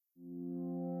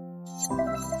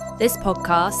This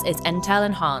podcast is Entell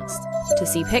enhanced. To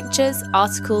see pictures,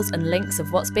 articles and links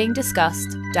of what's being discussed,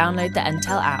 download the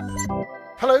Entell app.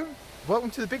 Hello,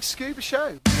 welcome to the Big Scuba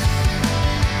Show.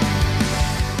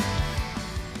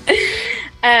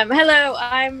 Hello,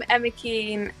 I'm Emma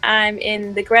Keane. I'm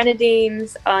in the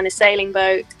Grenadines on a sailing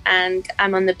boat, and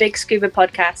I'm on the Big Scuba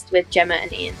podcast with Gemma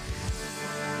and Ian.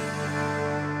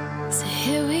 So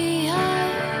here we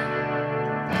are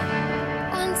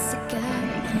once again.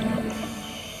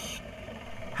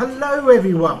 Hello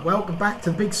everyone, welcome back to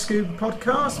the Big Scuba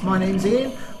Podcast. My name's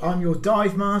Ian, I'm your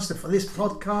dive master for this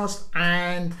podcast,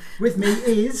 and with me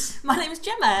is... My name is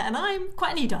Gemma and I'm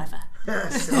quite a new diver.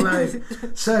 Yes, hello.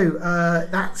 So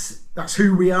that's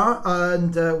who we are,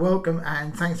 and welcome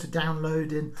and thanks for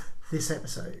downloading this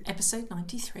episode. Episode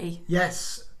 93.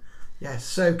 Yes.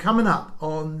 So coming up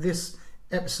on this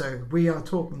episode, we are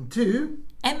talking to...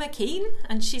 Emma Keane,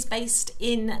 and she's based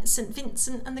in St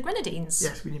Vincent and the Grenadines.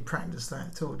 Yes, we didn't practice that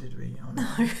at all, did we?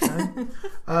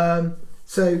 No.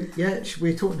 So, yeah,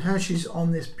 we're talking to her. She's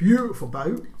on this beautiful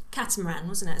boat. Catamaran,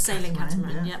 wasn't it? A sailing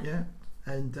catamaran, yeah.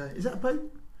 And is that a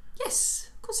boat?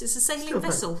 Yes, of course, it's a sailing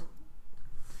vessel.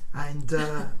 And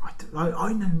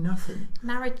I know nothing.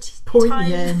 Maritime.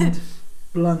 Pointy end,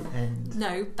 blunt end.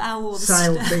 No, bow or the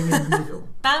sail stern. thing in the middle.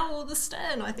 Bow or the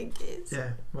stern, I think it is.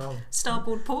 Yeah, well.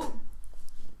 Starboard port.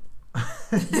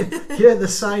 You're the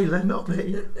sailor, not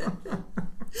me.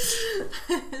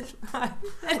 Right.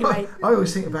 Anyway. I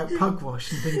always think about pugwash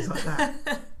and things like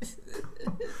that.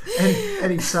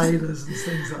 any sailors and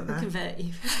things like that. Convert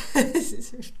you.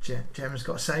 Gemma's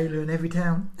got a sailor in every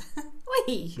town.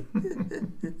 Whee!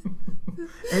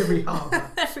 Every harbour.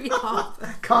 Every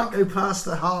harbour. Can't go past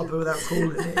the harbour without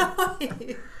calling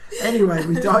it. Anyway,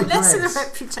 we digress. Lesson of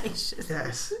reputation.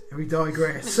 Yes, we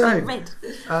digress. So,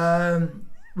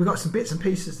 we've got some bits and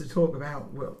pieces to talk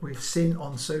about what we've seen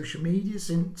on social media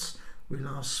since we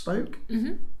last spoke.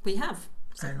 Mm-hmm. We have.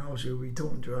 And obviously we'll be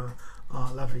talking to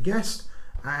our lovely guest,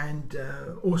 and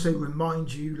also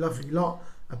remind you, lovely lot,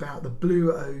 about the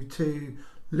Blue O2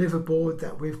 liveaboard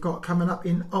that we've got coming up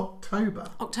in October.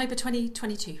 October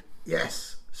 2022.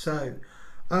 Yes. So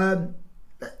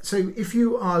if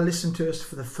you are listening to us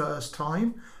for the first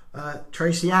time,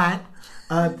 Tracy Ann,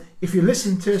 if you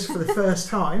listen to us for the first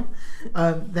time,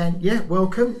 then yeah,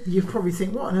 welcome. You probably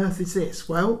think, what on earth is this?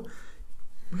 Well,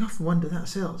 we often wonder that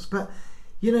ourselves, but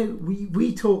you know,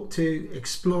 we talk to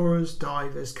explorers,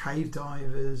 divers, cave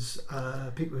divers,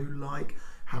 people who like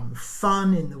having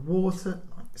fun in the water,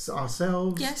 like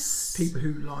ourselves. Yes. People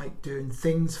who like doing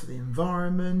things for the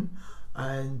environment,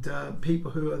 and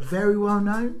people who are very well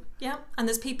known. Yeah, and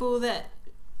there's people that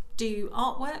do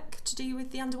artwork to do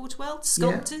with the underwater world,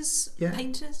 sculptors,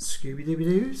 painters,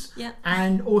 Scooby-Dooby-Doos, yeah,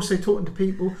 and also talking to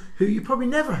people who you probably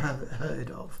never have heard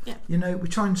of. Yeah. You know, we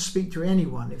try and speak to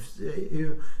anyone if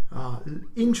who are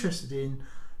interested in,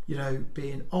 you know,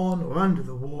 being on or under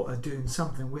the water, doing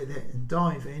something with it and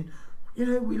diving. You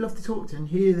know, we love to talk to and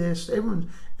hear this.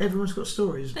 Everyone's got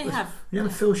stories. They have. You know,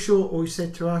 Phil Short always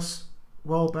said to us a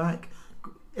while back,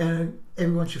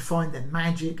 everyone should find their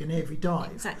magic in every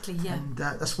dive. Exactly, yeah. And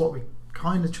that's what we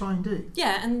kind of try and do.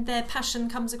 Yeah, and their passion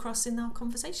comes across in our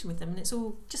conversation with them, and it's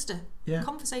all just a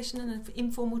conversation and an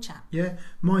informal chat. Yeah,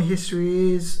 my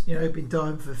history is, you know, I've been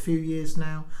diving for a few years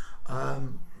now,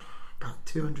 about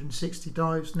 260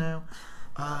 dives now.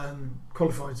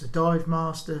 Qualified as a dive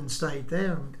master and stayed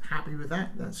there. I'm happy with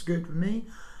that. That's good for me.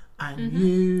 And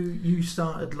you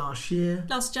started last year.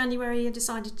 Last January, I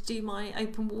decided to do my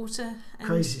open water. And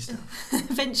crazy stuff.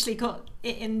 Eventually got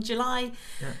it in July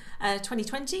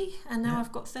 2020, and now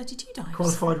I've got 32 dives.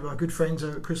 Qualified with our good friends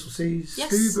over at Crystal Seas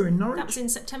Scuba in Norwich. That was in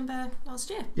September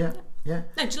last year. Yeah.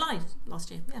 No, July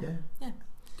last year. Yeah. Do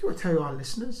you want to tell our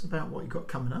listeners about what you've got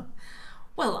coming up?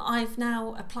 Well, I've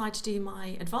now applied to do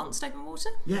my advanced open water.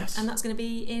 Yes. And that's going to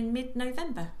be in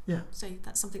mid-November. Yeah. So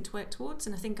that's something to work towards,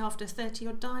 and I think after 30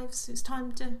 odd dives, it's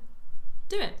time to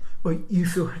do it. Well, you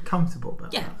feel comfortable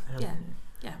about that, haven't you?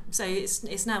 Yeah. So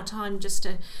it's now time just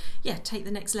to take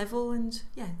the next level and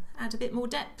add a bit more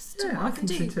depth to what I can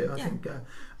do. So too. I think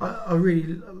I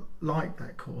really like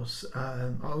that course.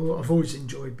 I've always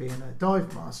enjoyed being a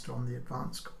dive master on the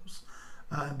advanced course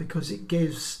because it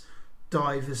gives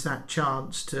divers that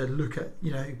chance to look at,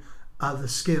 you know, other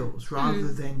skills rather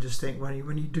than just think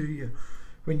when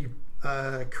you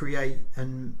create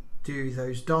and do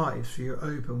those dives for your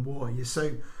open water, you're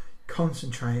so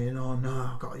concentrating on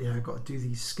I've got to do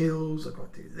these skills, I've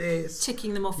got to do this,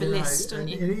 ticking them off a list, don't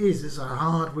you? It is. It's a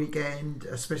hard weekend,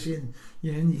 especially in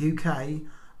the UK.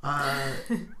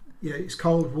 It's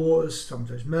cold waters,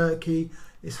 sometimes murky.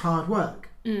 It's hard work,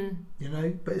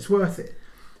 but it's worth it.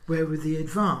 Where with the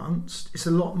advanced, it's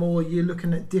a lot more. You're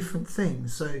looking at different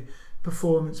things. So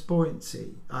performance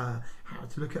buoyancy, how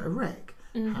to look at a wreck,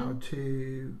 how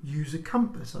to use a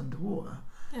compass underwater.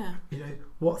 Yeah. You know,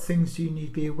 what things do you need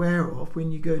to be aware of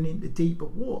when you're going into deeper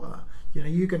water? You know,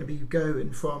 you're going to be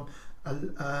going from,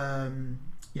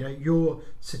 your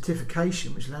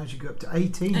certification, which allows you to go up to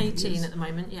 18 meters. At the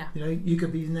moment, yeah. You know, you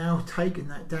could be now taking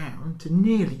that down to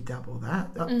nearly double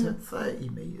that, up to 30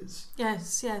 metres.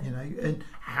 Yes, yeah. You know, and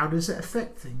how does it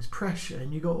affect things? Pressure,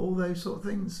 and you've got all those sort of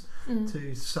things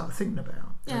to start thinking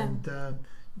about. Yeah. And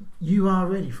you are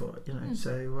ready for it, you know,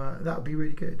 so that would be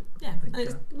really good. Yeah, I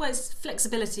think, it's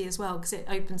flexibility as well, because it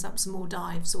opens up some more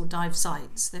dives or dive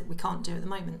sites that we can't do at the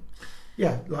moment.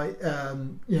 Yeah, like,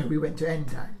 we went to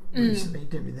NDAC recently,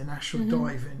 didn't we? The National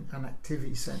Diving and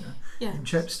Activity Centre in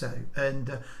Chepstow.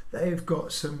 And they've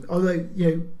got some, although,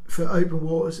 for open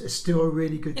waters, it's still a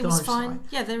really good dive was fine. site.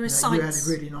 Yeah, there are sites. You had sites.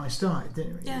 a really nice dive,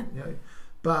 didn't we? Yeah.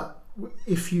 But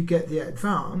if you get the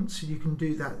advance, you can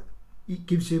do that. It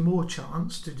gives you more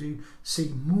chance to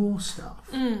see more stuff.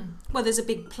 Well, there's a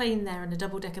big plane there and a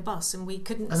double-decker bus, and we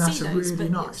couldn't and that's see those. Really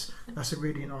nice. That's a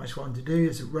really nice one to do.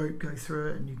 There's a rope go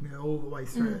through it, and you can go all the way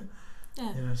through it.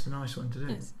 Yeah, it's a nice one to do.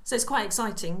 Yes. So it's quite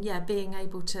exciting. Yeah, being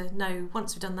able to know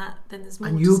once we've done that, then there's more.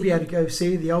 And you'll be able to go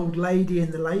see the old lady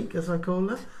in the lake, as I call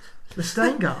her, the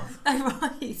Staingarth. Oh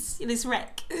right, this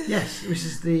wreck. Yes, which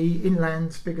is the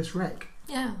inland's biggest wreck.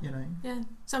 Yeah. Yeah.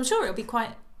 So I'm sure it'll be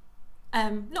quite.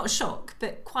 Not a shock,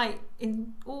 but quite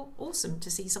awesome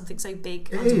to see something so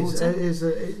big underwater. It is.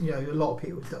 A lot of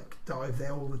people dive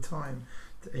there all the time.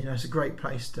 It's a great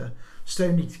place to.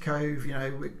 Stony Cove,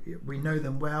 we know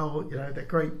them well.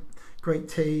 They're great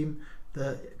team.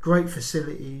 The great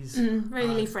facilities.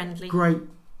 Really friendly. Great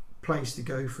place to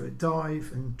go for a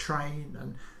dive and train,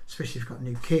 and especially if you've got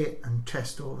new kit and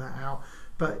test all that out.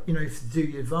 But if you do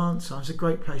your advanced side, it's a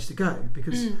great place to go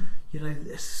because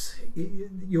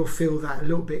you'll feel that a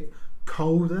little bit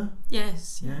colder.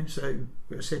 Yes. So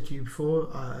I said to you before,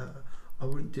 I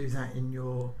wouldn't do that in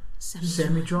your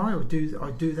semi-dry. I'd do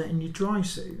that in your dry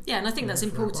suit. Yeah, and I think that's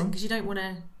important because you don't want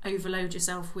to overload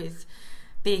yourself with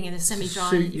being in a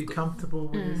semi-dry. Suit you're comfortable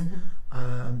with.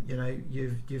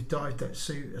 You've dyed that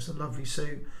suit. It's a lovely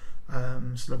suit.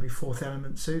 It's a lovely fourth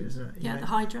element suit, isn't it? The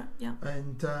Hydra. Yeah.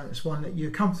 And it's one that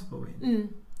you're comfortable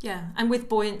in. Yeah, and with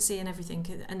buoyancy and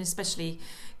everything, and especially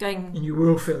going. And you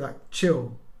will feel that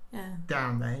chill. Yeah.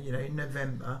 Down there, in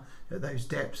November at those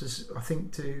depths.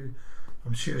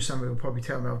 I'm sure somebody will probably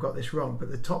tell me I've got this wrong, but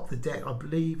the top of the deck, I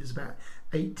believe, is about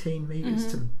 18 metres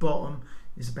to the bottom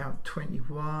is about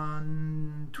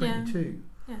 21, 22.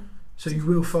 Yeah. So you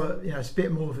will feel, it's a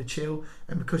bit more of a chill,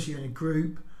 and because you're in a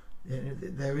group,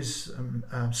 there is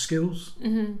skills,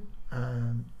 a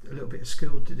little bit of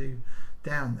skill to do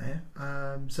down there.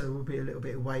 So there will be a little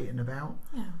bit of waiting about.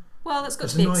 Yeah. Well, that's got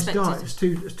it's to be a nice expected.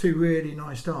 dive. It's two really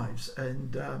nice dives,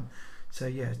 and so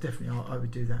definitely I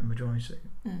would do that in my dry suit.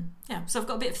 Yeah, so I've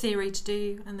got a bit of theory to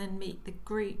do, and then meet the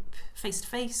group face to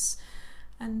face,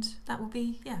 and that will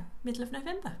be middle of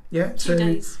November. Yeah, 2 so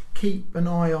days. Keep an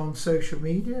eye on social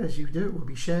media as you do it. We'll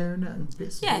be sharing it and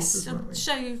bits and pieces, won't we?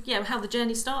 Show how the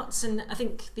journey starts, and I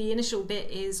think the initial bit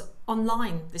is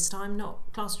online this time,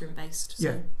 not classroom based.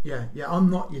 So. Yeah. I'm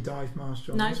not your dive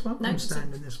master on this one. No, I'm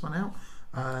standing this one out.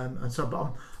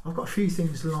 But I've got a few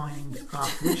things lined up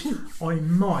which I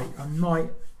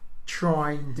might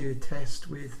try and do a test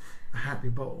with a happy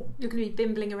bottle. You're going to be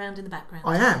bimbling around in the background.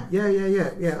 I am.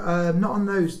 Yeah. Not on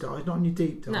those dives, not on your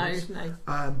deep dives. No.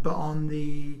 But on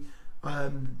the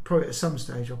probably at some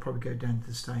stage I'll probably go down to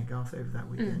the Staingarth over that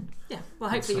weekend. Yeah. Well,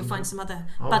 hopefully you'll find some other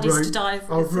buddies to dive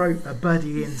with. I'll rope a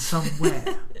buddy in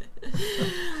somewhere.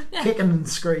 Kicking and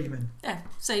screaming. Yeah.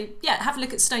 So have a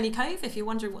look at Stony Cove if you're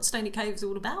wondering what Stony Cove is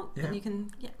all about, and you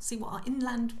can see what our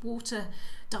inland water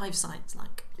dive site's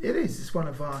like. It is. It's one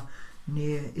of our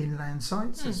near inland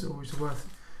sites. It's always worth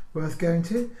going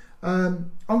to.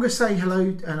 I'm going to say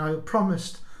hello, and I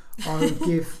promised I would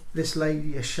give this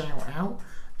lady a shout out.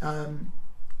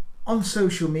 On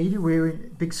social media, we're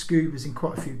in Big Scuba's in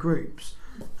quite a few groups,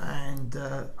 and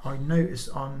I noticed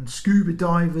on Scuba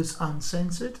Divers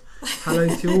Uncensored. Hello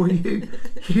to all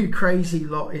you crazy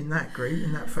lot in that group,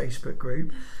 in that Facebook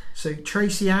group. So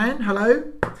Tracy Ann,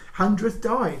 hello, 100th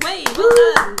dive. Wait,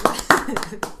 well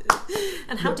done.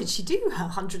 And how did she do her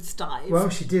 100th dive? Well,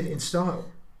 she did it in style,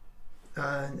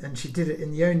 and she did it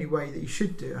in the only way that you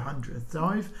should do a 100th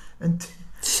dive, and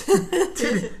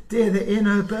did it in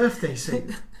her birthday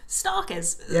suit.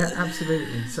 Starkers. Yeah,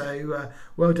 absolutely. So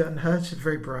well done her. She's a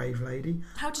very brave lady.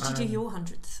 How did you do your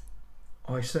 100th?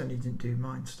 I certainly didn't do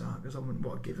mine start because I wouldn't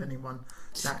want to give anyone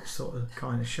that sort of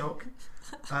kind of shock.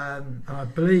 And I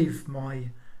believe my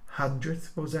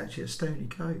 100th was actually at Stony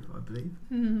Cove, I believe.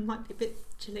 Might be a bit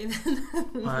chilly then.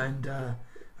 And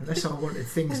unless I wanted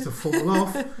things to fall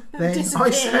off, then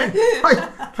Disappear.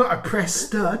 I press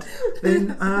stud,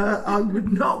 then I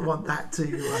would not want that to.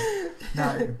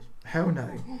 No, hell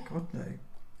no, God no.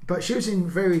 But she was in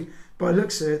by the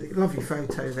looks of it, lovely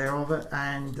photo there of it,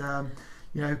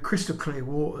 and crystal clear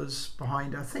waters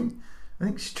behind her. I think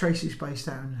Tracy's based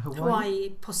out in Hawaii,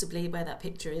 possibly where that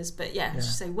picture is, but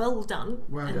so well done.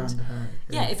 Well done to her.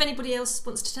 Yeah, if anybody else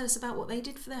wants to tell us about what they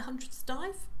did for their 100th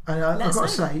dive, and I've got to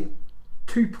say,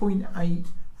 2.8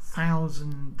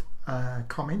 thousand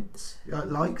comments,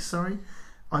 likes. Sorry,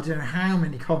 I don't know how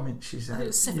many comments she's had. It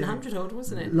was 700 odd,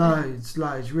 wasn't it?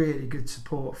 Loads, really good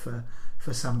support for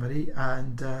somebody,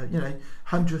 and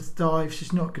 100th dive.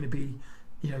 She's not going to be,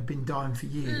 been diving for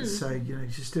years, so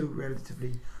she's still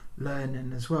relatively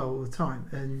learning as well all the time,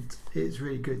 and it's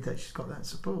really good that she's got that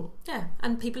support. Yeah,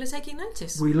 and people are taking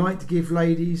notice. We like to give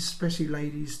ladies, especially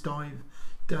ladies, dive,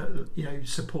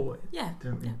 support. Yeah,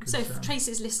 don't we? yeah. So if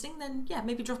Tracy's listening, then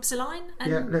maybe drop us a line.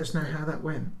 And let us know how that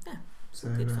went. Yeah, so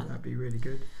good fun. That'd be really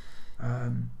good.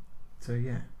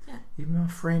 Even our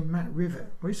friend Matt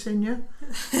Rivet, we've seen you.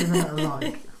 Give that a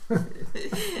like.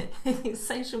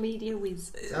 Social media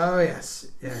whiz. Oh yes.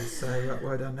 So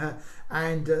well done there.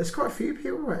 And there's quite a few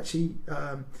people actually.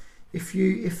 If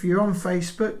you're on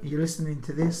Facebook, you're listening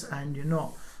to this, and you're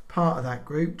not part of that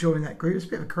group, join that group. It's a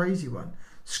bit of a crazy one.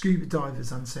 Scuba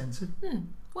Divers Uncensored.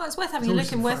 Well, it's worth having a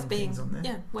look and worth being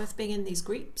in these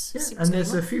groups. Yeah, and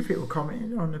there's a few people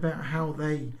commenting on about how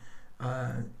they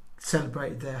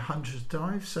celebrated their 100th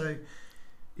dive. So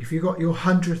if you've got your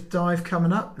 100th dive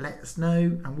coming up, let us know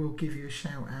and we'll give you a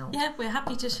shout out. Yeah, we're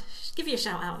happy to give you a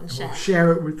shout out and share. We'll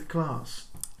share it with the class.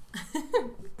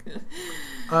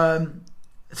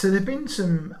 So there've been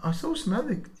I saw some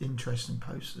other interesting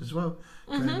posts as well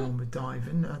going on with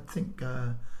diving. I think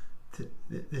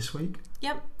this week.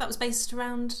 Yep, that was based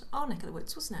around our neck of the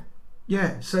woods, wasn't it?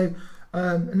 Yeah, so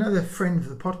another friend of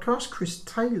the podcast, Chris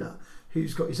Taylor,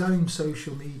 who's got his own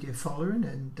social media following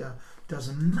and does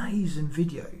amazing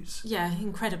videos. Yeah,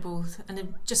 incredible,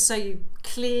 and just so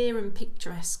clear and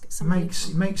picturesque.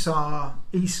 Makes our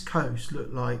East Coast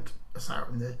look like it's out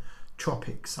in the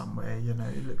tropics somewhere.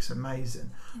 It looks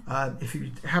amazing. If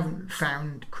you haven't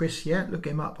found Chris yet, look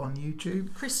him up on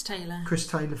YouTube. Chris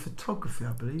Taylor Photography,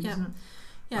 I believe, isn't it?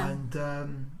 Yeah.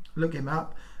 And look him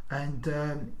up.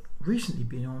 And recently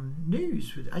been on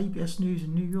news with ABS News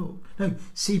in New York. No,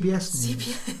 CBS News.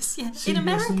 CBS, yeah, CBS in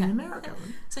America. In America.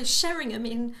 So Sheringham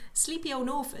in sleepy old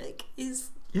Norfolk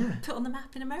is put on the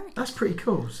map in America. That's pretty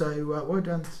cool. So well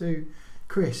done to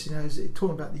Chris.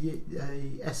 Talking about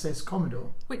the SS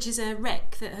Commodore, which is a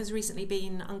wreck that has recently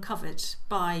been uncovered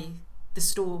by the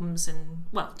storms and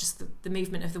just the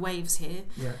movement of the waves here.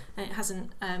 Yeah, and it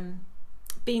hasn't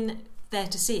been there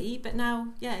to see, but now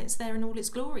it's there in all its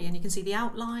glory, and you can see the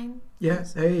outline. Yeah,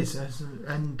 there is,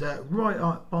 and right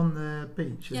up on the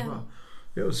beach as well.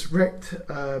 It was wrecked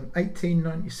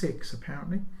 1896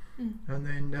 apparently, and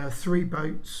then 3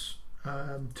 boats, 2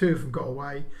 of them got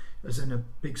away as in a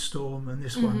big storm, and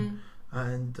this one,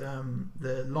 and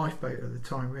the lifeboat at the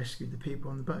time rescued the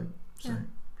people on the boat. So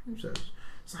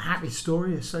it's a happy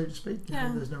story, so to speak.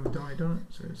 There's no one died on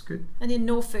it, so it's good. And in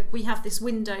Norfolk, we have this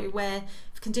window where,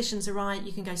 if conditions are right,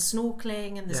 you can go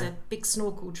snorkeling, and there's a big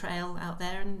snorkel trail out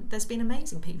there. And there's been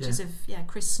amazing pictures of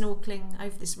Chris snorkeling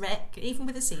over this wreck, even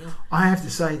with a seal. I have to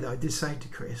say that I did say to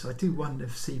Chris, I do wonder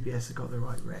if CBS have got the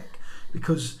right wreck,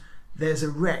 because there's a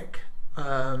wreck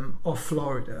off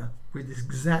Florida with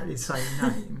exactly the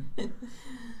same name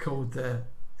called the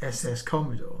SS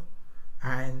Commodore,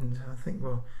 and I think,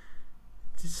 well,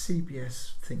 does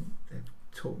CBS think they're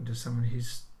talking to someone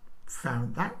who's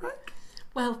found that wreck?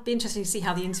 Well, it'll be interesting to see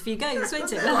how the interview goes,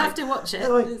 won't it? We'll have to watch it.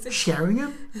 Like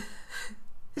Sheringham?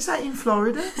 Is that in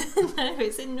Florida? No,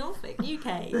 it's in Norfolk,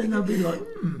 UK. Then they'll be like,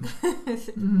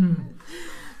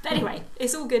 But anyway,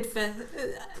 it's all good for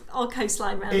our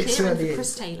coastline round here, and for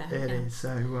Chris Taylor. It is.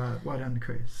 So well done,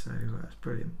 Chris. So that's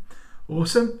brilliant.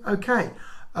 Awesome. Okay.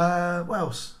 What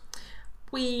else?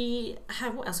 What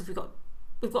else have we got?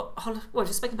 We've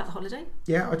just spoken about the holiday.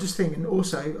 Yeah, I just think, and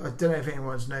also, I don't know if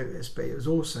anyone's noticed, but it was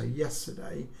also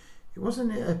yesterday. It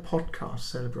wasn't a podcast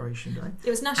celebration day. It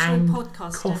was National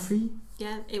Podcast Coffee. Day.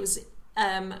 Yeah, it was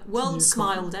World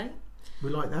Smile Day.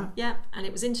 We like that. Yeah, and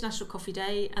it was International Coffee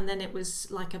Day, and then it was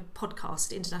like a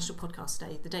International Podcast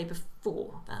Day, the day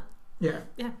before that. Yeah.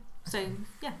 Yeah. So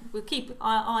we'll keep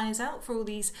our eyes out for all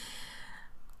these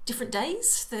different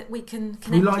days that we can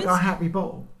connect with. We like our happy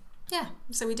bottle. Yeah,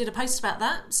 so we did a post about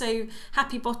that. So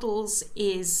Happy Bottles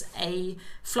is a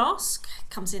flask,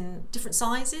 comes in different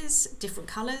sizes, different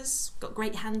colours, got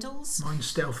great handles. Mine's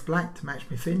stealth black to match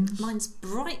my fins. Mine's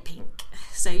bright pink.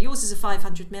 So yours is a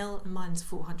 500ml and mine's a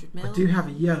 400ml. I do have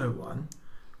a yellow one,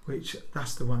 which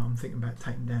that's the one I'm thinking about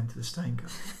taking down to the stain gun.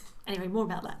 Anyway, more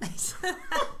about that later.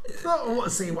 I want to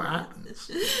see what happens.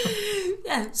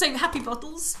 Yeah, so Happy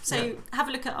Bottles. So Yeah. have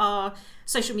a look at our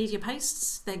social media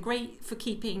posts. They're great for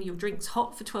keeping your drinks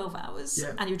hot for 12 hours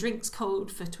Yeah. and your drinks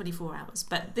cold for 24 hours.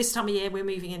 But this time of year, we're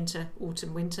moving into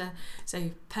autumn, winter. So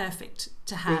perfect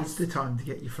to have. It's the time to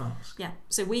get your flask. Yeah,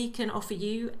 so we can offer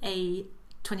you a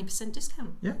 20%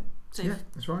 discount. Yeah, So yeah,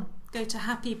 that's right. go to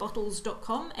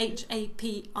happybottles.com,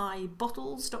 HAPI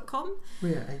bottles.com.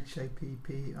 We're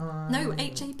HAPPI. No,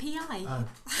 HAPI. Oh,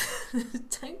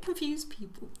 Don't confuse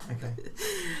people. okay.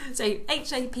 So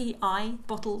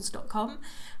hapibottles.com.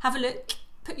 Have a look,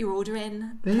 put your order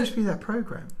in. There used to be that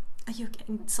program. Are you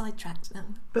getting sidetracked now?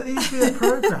 But there used to be that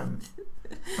program.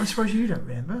 I suppose you don't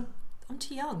remember. I'm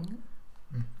too young.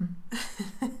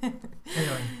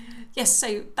 Anyway, Yes,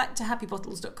 so back to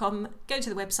happybottles.com. Go to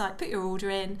the website, put your order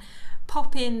in,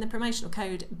 pop in the promotional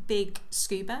code Big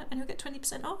Scuba, and you'll get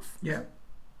 20% off. yeah,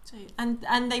 So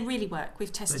and they really work.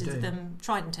 We've do. tested them,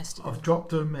 tried and tested them. I've dropped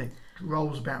them. It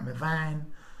rolls about my van,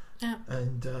 Yeah.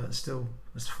 and still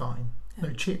it's fine. No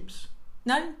Yeah. chips.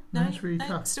 No, it's really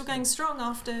tough. still going strong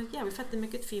after. Yeah, we've had them a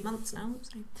good few months now.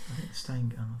 So. I think the stain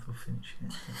gun. I thought finishing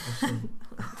it. We'll see.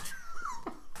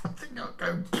 I think I'll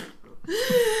go.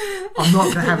 I'm not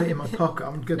going to have it in my pocket.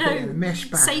 I'm going to put it in a mesh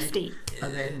bag. Safety.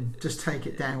 And then just take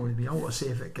it down with me. I want to see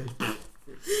if it goes.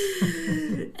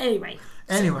 Anyway.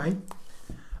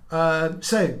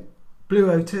 So Blue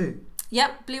O2.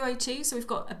 Yep, Blue O2. So we've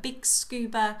got a Big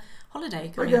Scuba holiday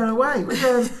We're coming going up. away. We're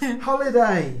going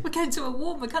holiday. We're going to a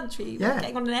warmer country. Yeah. We're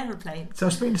getting on an aeroplane. So I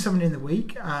was speaking to someone in the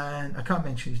week, and I can't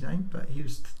mention his name, but he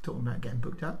was talking about getting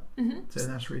booked up. Mm-hmm. So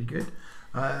that's really good.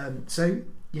 So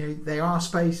there are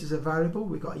spaces available.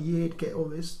 We've got a year to get all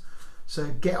this. So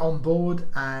get on board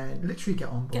and literally get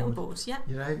on board. Get on board, yeah.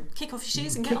 Kick off your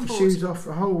shoes and kick get on your board. shoes off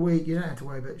for a whole week. You don't have to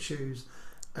worry about shoes,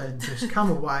 and just come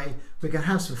away. We're going to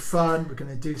have some fun. We're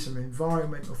going to do some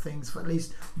environmental things for at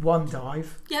least one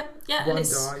dive. Yep, yeah. One and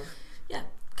it's, dive. yeah,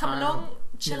 come along,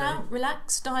 chill you know. out,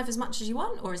 relax, dive as much as you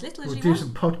want or as little as We'll you do want.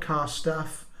 some podcast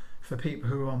stuff for people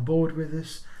who are on board with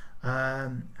us.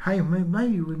 Hey,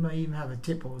 maybe we may even have a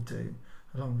tip or two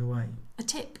along the way. A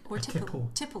tip or a A tipple.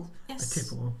 tipple. Tipple, yes. A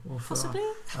tip or for Possibly.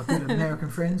 our good American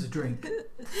friends, a drink.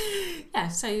 Yeah,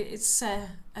 so it's a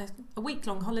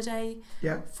week-long holiday,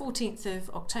 Yeah, 14th of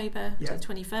October Yeah. to the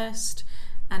 21st,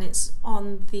 and it's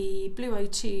on the Blue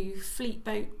O2 fleet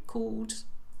boat called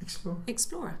explore.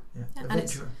 Explorer. Yeah, Yeah, and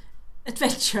it's- adventurer.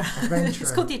 Adventurer. Adventurer.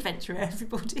 It's called the Adventurer,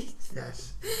 everybody.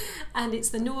 Yes, And it's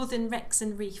the Northern Wrecks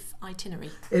and Reef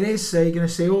itinerary. it is. So you're going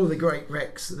to see all the great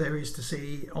wrecks that there is to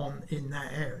see in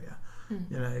that area.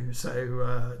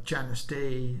 So Janus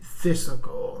D,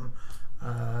 Thistlegorm.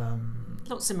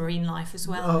 Lots of marine life as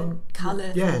well, Oh, and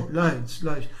colour. Yeah, loads.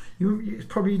 It's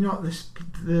probably not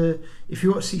the if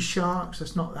you want to see sharks,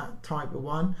 that's not that type of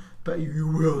one, but you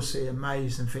will see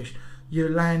amazing fish.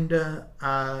 Yolanda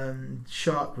and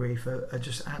Shark Reef are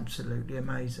just absolutely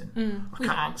amazing. I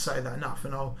can't say that enough,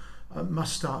 and I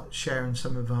must start sharing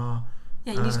some of our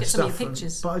Yeah, you need to get some of your stuff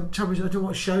pictures. But the trouble is, I don't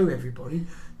want to show everybody.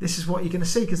 This is what you're going to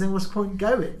see, because then what's the point in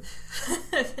going?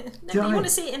 No, you but know you what I want mean? to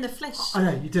see it in the flesh. I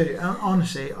know you do.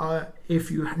 Honestly,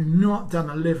 if you have not done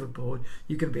a liveaboard,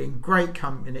 you're going to be in great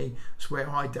company. It's where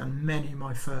I've done many of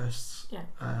my firsts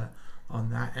on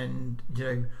that, and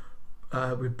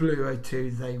with Blue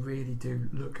O2, they really do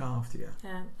look after you.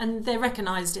 Yeah, and they're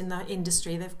recognised in the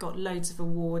industry. They've got loads of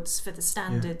awards for the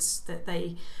standards that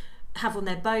they have on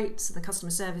their boats and the customer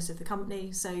service of the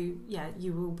company. So yeah,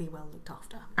 you will be well looked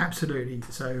after. Absolutely.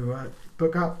 So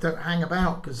book up, don't hang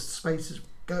about, because the space is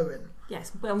going.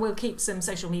 Yes, well, we'll keep some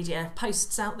social media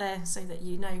posts out there so that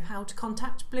you know how to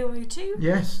contact Blue O2.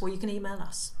 Yes. Or you can email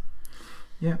us.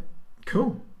 Yeah.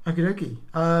 Cool. Okie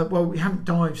dokie. Well, we haven't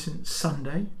dived since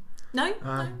Sunday. No?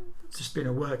 It's just been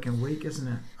a working week, isn't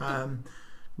it? I'm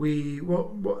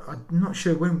not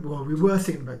sure when. Well, we were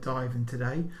thinking about diving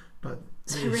today, but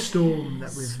the storm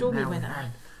that we've Stormy now weather.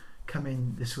 had come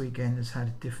in this weekend has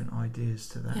had different ideas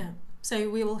to that. Yeah. So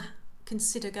we will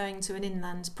consider going to an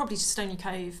inland, probably to Stony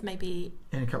Cove, maybe.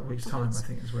 In a couple of weeks' time, I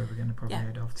think is where we're going to probably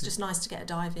head off It's to. just nice to get a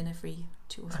dive in every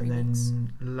 2 or 3 and weeks.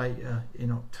 then later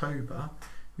in October,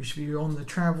 we should be on the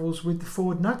travels with the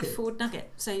Ford Nugget. Ford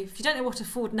Nugget. So if you don't know what a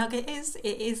Ford Nugget is,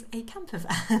 it is a camper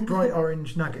van. Bright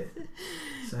orange Nugget.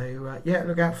 So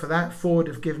look out for that. Ford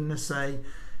have given us a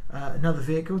another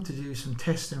vehicle to do some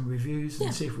tests and reviews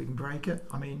and see if we can break it.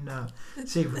 I mean,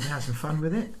 see if we can have some fun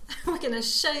with it. We're going to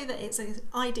show that it's an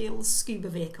ideal scuba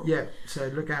vehicle. Yeah, so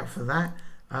look out for that.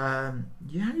 How are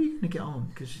you going to get on?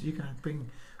 Because you're going to bring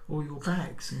all your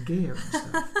bags and gear and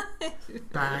stuff.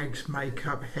 Bags,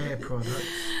 makeup, hair products.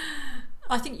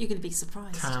 I think you're going to be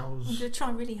surprised. Towels. I'm going to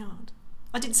try really hard.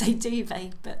 I didn't say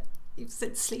duvet, but you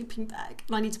said sleeping bag.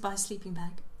 And I need to buy a sleeping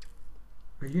bag.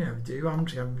 Well, you never do. I'm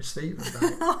just having a sleeping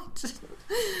bag.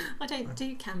 I don't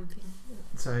do camping.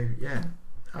 So, yeah.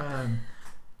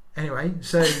 Anyway,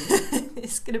 so...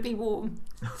 It's going to be warm.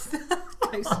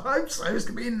 I hope so. It's going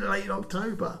to be in late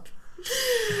October.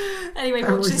 Anyway,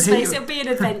 watch this space. It'll be an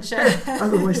adventure.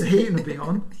 Otherwise the heating will be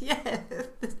on. Yeah,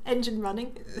 the engine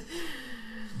running.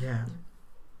 Yeah.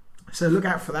 So look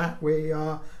out for that. We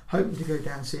are hoping to go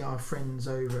down and see our friends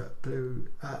over at Blue...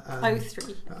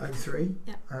 O3. O3.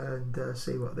 Yeah. And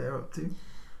see what they're up to.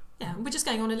 Yeah, we're just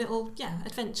going on a little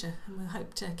adventure, and we'll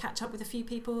hope to catch up with a few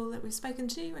people that we've spoken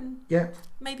to and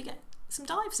maybe get some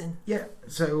dives in. Yeah,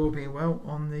 so all being well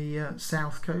on the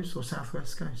south coast or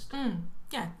southwest coast.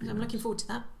 Yeah, I'm looking forward to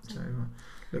that. So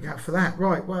look out for that.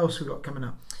 Right, what else we got coming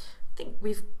up? I think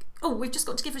we've just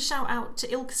got to give a shout out to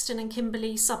Ilkeston and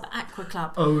Kimberley Sub Aqua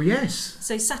Club. Oh yes.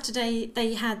 So Saturday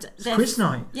they had their quiz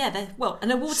night. Yeah,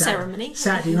 an award ceremony.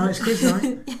 Saturday night's quiz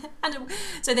night.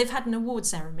 So they've had an award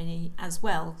ceremony as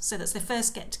well. So that's their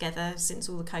first get together since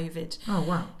all the COVID. Oh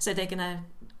wow. So they're gonna.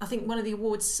 I think one of the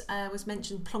awards was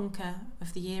mentioned Plonker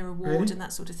of the Year award really? And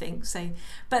that sort of thing. So,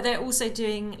 but they're also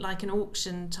doing like an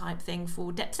auction type thing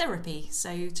for depth therapy.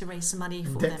 So to raise some money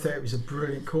for them. Depth therapy is a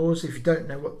brilliant cause. If you don't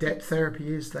know what depth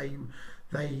therapy is, they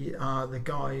are the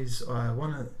guys. I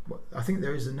think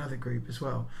there is another group as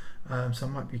well. So I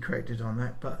might be corrected on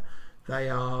that, but they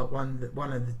are one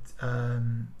of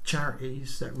the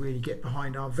charities that really get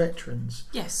behind our veterans.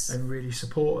 Yes. And really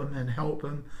support them and help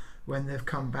them when they've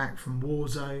come back from war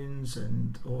zones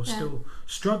or still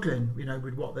struggling,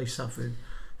 with what they suffered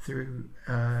through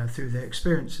their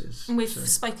experiences. And we've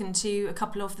spoken to a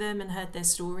couple of them and heard their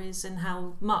stories and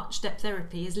how much depth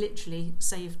therapy has literally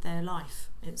saved their life.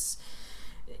 It's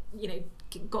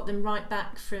got them right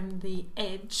back from the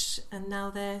edge, and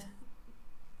now they're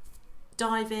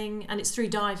diving, and it's through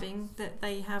diving that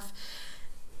they have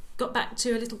got back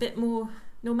to a little bit more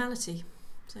normality.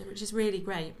 So, which is really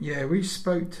great. Yeah, we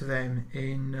spoke to them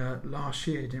in last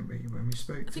year, didn't we? When we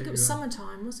spoke, I think it was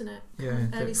summertime, wasn't it? Yeah,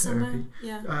 early summer. Therapy.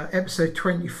 Yeah. Episode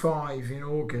 25 in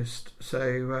August.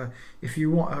 So, if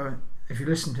you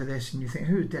listen to this and you think,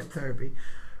 "Who's depth therapy?"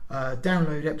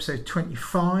 Download episode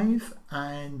 25,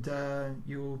 and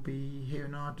you'll be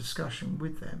hearing our discussion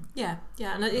with them. Yeah,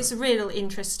 and it's a real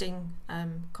interesting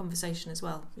conversation as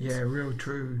well. Yeah, real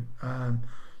true.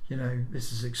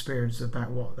 This is experience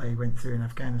about what they went through in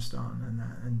Afghanistan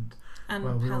and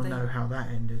well, we all know how that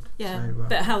ended. Yeah, so,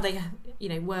 but how they,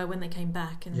 were when they came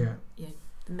back, and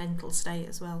the mental state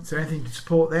as well. So anything to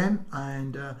support them,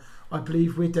 and I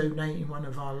believe we're donating one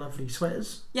of our lovely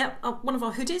sweaters. Yeah, one of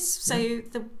our hoodies. So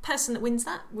the person that wins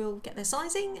that will get their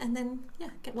sizing, and then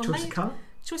get one made.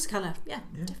 Choice of colour. Yeah,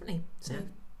 definitely. So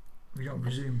we don't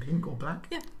presume pink or black.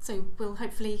 Yeah, so we'll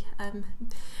hopefully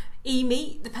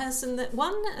meet the person that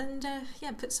won, and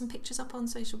put some pictures up on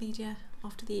social media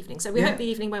after the evening. So we hope the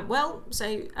evening went well.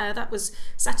 So that was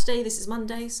Saturday, this is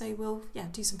Monday, so we'll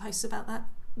do some posts about that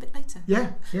a bit later.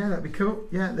 Yeah, that'd be cool.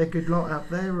 Yeah, they're a good lot out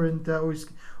there, and always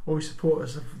support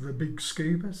us of the big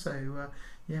scuba, so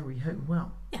we hope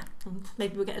well. Yeah, and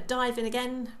maybe we'll get a dive in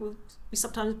again. We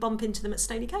sometimes bump into them at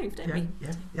Stony Cove, don't we?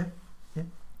 Yeah.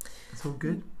 It's all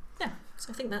good. So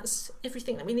I think that's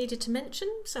everything that we needed to mention.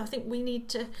 So I think we need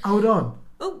to... Hold on.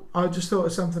 Oh. I just thought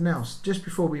of something else. Just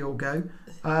before we all go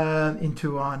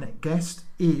into our next guest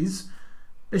is...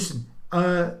 Listen,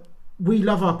 we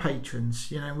love our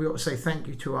patrons. We ought to say thank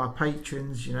you to our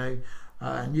patrons,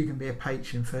 and you can be a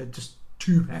patron for just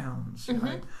 £2, you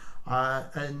know.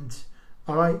 And...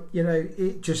 all right,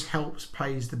 it just helps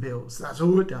pays the bills. That's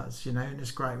all it does, and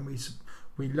it's great. And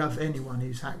we love anyone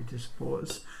who's happy to support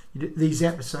us. These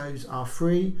episodes are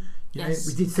free. Yes.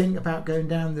 We did think about going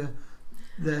down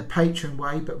the Patreon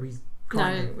way, but we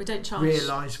we don't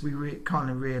charge. We kind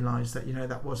of realised that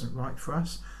that wasn't right for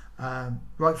us.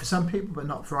 Right for some people, but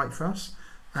not right for us.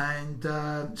 And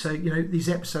so these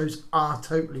episodes are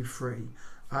totally free.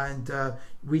 And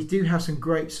we do have some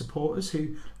great supporters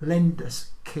who lend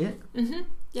us kit.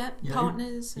 Yeah,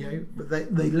 partners. But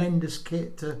they lend us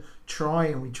kit to try,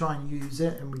 and we try and use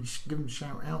it, and we give them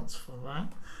shout outs for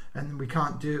that. And we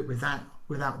can't do it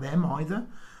without them either.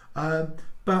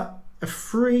 But a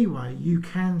free way you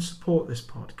can support this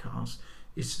podcast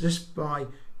is just by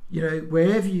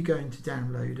wherever you're going to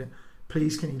download it,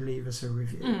 please can you leave us a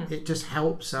review? It just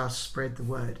helps us spread the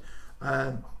word.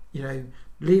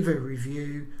 Leave a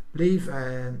review,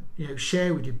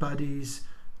 share with your buddies,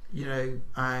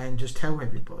 and just tell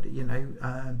everybody,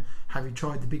 have you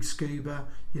tried the Big Scuba?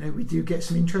 We do get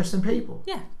some interesting people.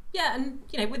 Yeah, and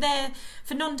we're there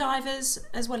for non-divers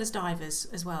as well as divers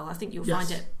as well. I think you'll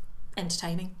find it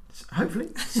entertaining. Hopefully.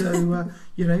 So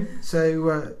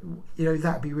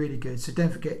that'd be really good. So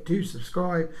don't forget to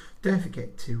subscribe, don't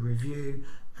forget to review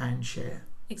and share.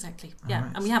 Exactly. Yeah,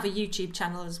 right. And we have a YouTube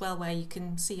channel as well where you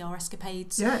can see our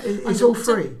escapades. Yeah, it's all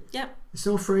free. Yeah, it's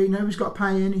all free. Nobody's got to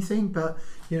pay anything, but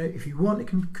if you want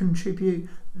to contribute,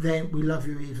 then we love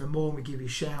you even more. We give you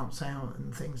shouts out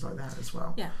and things like that as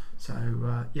well. Yeah. So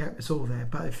it's all there.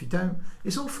 But if you don't,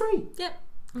 it's all free. Yep.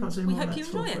 We hope you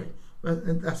enjoy it. Well,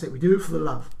 that's it. We do it for the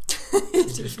love.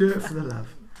 Just do it for the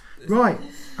love. Right.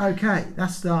 Okay.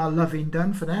 That's our loving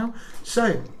done for now.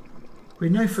 So,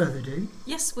 with no further ado.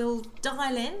 Yes, we'll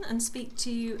dial in and speak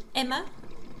to Emma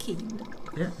Keane.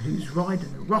 Yeah, who's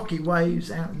riding the rocky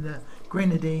waves out in the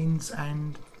Grenadines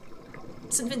and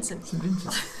St Vincent. St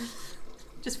Vincent.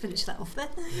 Just finish that off there.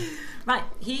 Right,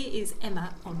 here is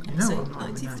Emma on episode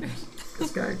 93.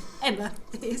 Let's go. Emma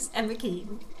is Emma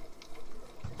Keane.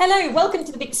 Hello, welcome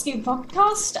to the Big Scuba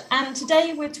podcast, and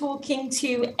today we're talking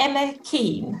to Emma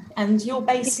Keane, and you're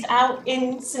based out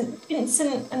in St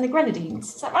Vincent and the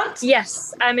Grenadines, is that right?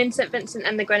 Yes, I'm in St Vincent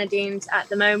and the Grenadines at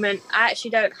the moment. I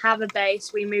actually don't have a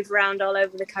base. We move around all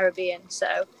over the Caribbean,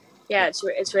 so yeah, it's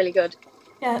really good.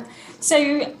 Yeah, so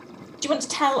do you want to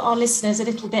tell our listeners a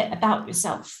little bit about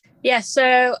yourself? Yeah,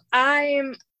 so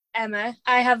I'm Emma.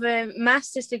 I have a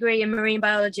master's degree in marine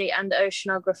biology and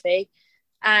oceanography.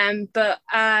 But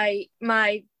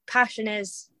my passion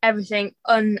is everything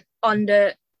in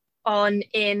the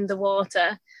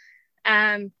water.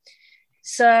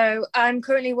 So I'm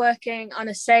currently working on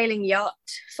a sailing yacht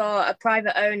for a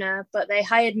private owner, but they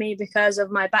hired me because of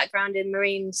my background in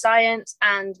marine science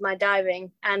and my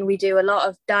diving, and we do a lot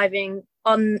of diving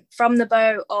from the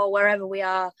boat or wherever we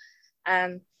are,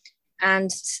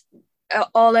 and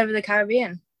all over the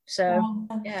Caribbean. So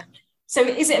yeah. So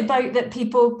is it a boat that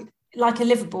people, like a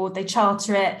liveaboard, they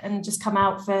charter it and just come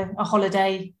out for a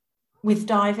holiday with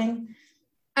diving?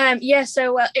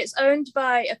 So it's owned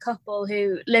by a couple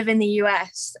who live in the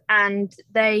US, and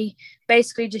they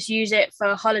basically just use it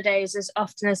for holidays as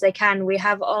often as they can. We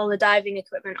have all the diving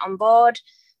equipment on board,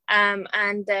 and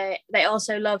they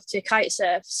also love to kite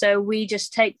surf. So we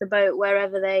just take the boat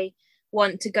wherever they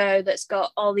want to go that's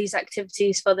got all these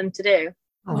activities for them to do.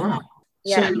 Oh, wow.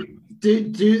 Yeah. So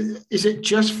is it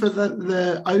just for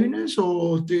the owners,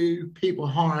 or do people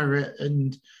hire it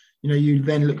and you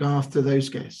then look after those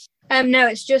guests? No,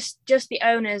 it's just the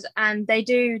owners, and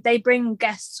they bring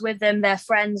guests with them, their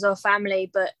friends or family,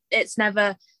 but there's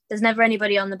never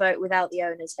anybody on the boat without the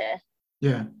owners here.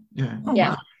 Yeah. Oh, yeah.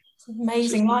 Wow. It's an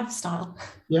amazing lifestyle.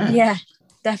 Yeah,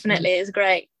 definitely, it's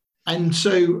great. And so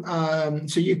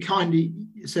you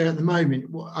so at the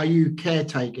moment, are you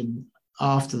caretaking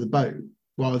after the boat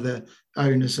while the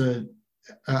owners are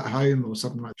at home or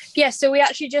something like that? Yeah, so we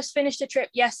actually just finished a trip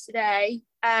yesterday.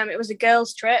 It was a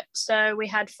girls' trip, so we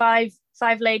had five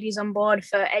ladies on board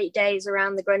for 8 days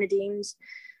around the Grenadines,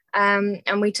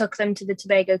 and we took them to the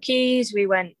Tobago Keys. We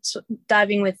went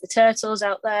diving with the turtles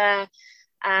out there,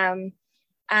 and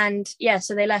yeah,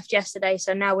 so they left yesterday.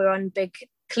 So now we're on big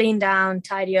clean down,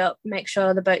 tidy up, make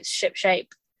sure the boat's ship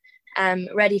shape,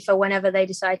 ready for whenever they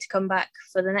decide to come back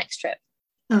for the next trip.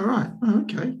 All right.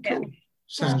 Okay. Cool. Yeah.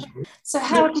 Sounds good. So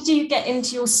how did you get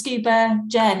into your scuba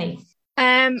journey?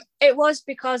 It was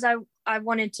because I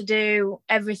wanted to do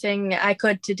everything I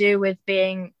could to do with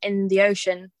being in the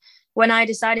ocean. When I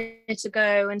decided to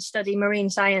go and study marine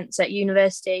science at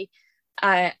university,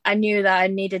 I knew that I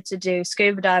needed to do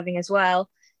scuba diving as well.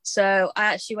 So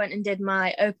I actually went and did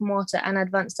my open water and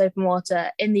advanced open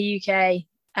water in the UK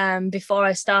before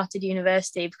I started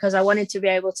university, because I wanted to be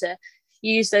able to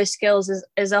use those skills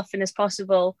as often as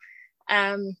possible.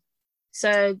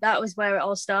 So that was where it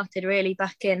all started, really,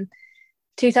 back in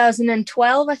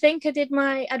 2012. I think I did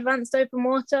my advanced open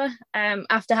water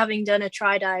after having done a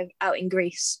tri dive out in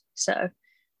Greece. So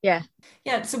yeah.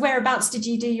 So whereabouts did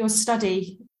you do your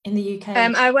study in the UK?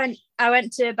 I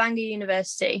went to Bangor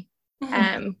University.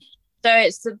 So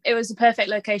it was the perfect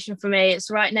location for me. It's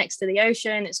right next to the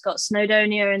ocean. It's got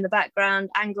Snowdonia in the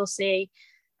background, Anglesey.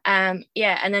 And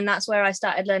then that's where I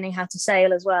started learning how to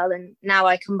sail as well, and now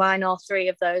I combine all three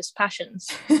of those passions.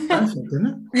 Perfect,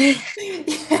 isn't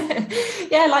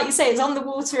it? Yeah, like you say, it's on the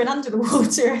water and under the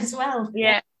water as well.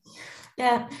 Yeah.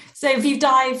 So have you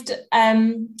dived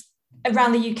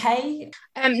around the UK?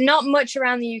 Not much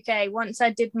around the UK. Once I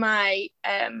did my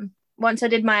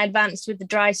advanced with the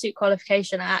dry suit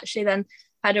qualification, I actually then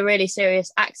had a really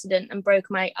serious accident and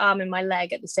broke my arm and my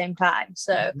leg at the same time.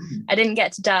 So I didn't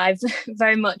get to dive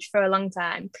very much for a long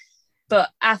time. But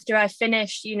after I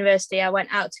finished university, I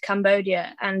went out to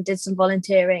Cambodia and did some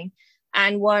volunteering.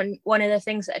 And one of the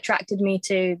things that attracted me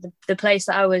to the place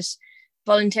that I was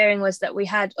volunteering was that we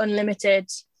had unlimited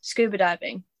scuba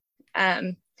diving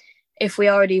if we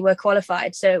already were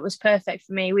qualified. So it was perfect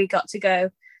for me. We got to go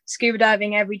scuba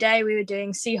diving every day. We were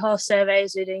doing seahorse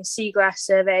surveys, we were doing seagrass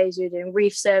surveys, we were doing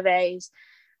reef surveys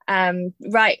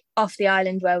right off the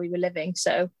island where we were living.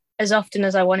 So as often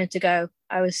as I wanted to go,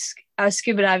 I was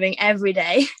scuba diving every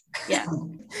day. Yeah.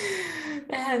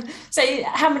 So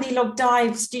how many log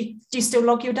dives do you still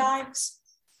log your dives?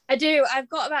 I do. I've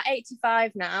got about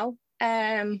 85 now,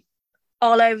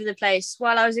 all over the place.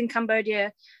 While I was in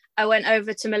Cambodia, I went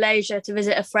over to Malaysia to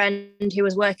visit a friend who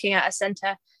was working at a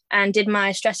centre and did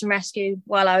my stress and rescue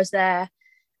while I was there.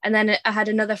 And then I had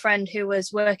another friend who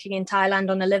was working in Thailand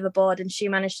on a liverboard, and she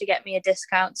managed to get me a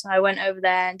discount. So I went over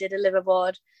there and did a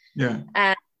liverboard. Yeah.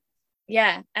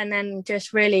 And then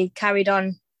just really carried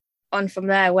on from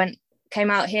there.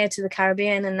 Came out here to the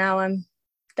Caribbean, and now I'm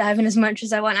diving as much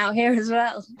as I want out here as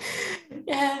well.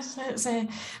 Yeah, it's a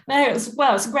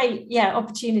great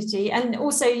opportunity. And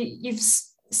also you've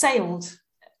sailed.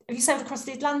 Have you sailed across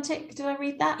the Atlantic? Do I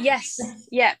read that? Yes.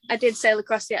 Yeah, I did sail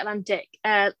across the Atlantic.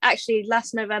 Actually,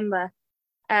 last November,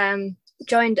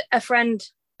 joined a friend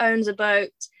owns a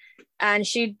boat, and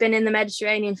she'd been in the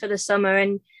Mediterranean for the summer,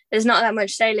 and there's not that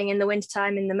much sailing in the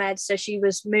wintertime in the Med. So she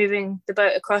was moving the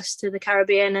boat across to the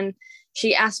Caribbean, and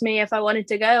she asked me if I wanted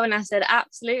to go, and I said,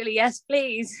 absolutely, yes,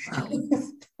 please.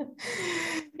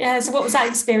 Yeah, so what was that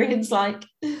experience like?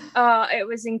 Oh, it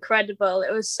was incredible.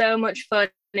 It was so much fun.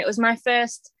 It was my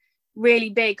first really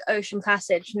big ocean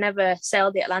passage, never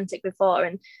sailed the Atlantic before,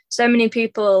 and so many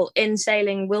people in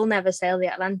sailing will never sail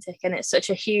the Atlantic, and it's such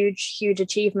a huge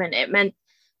achievement. It meant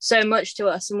so much to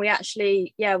us, and we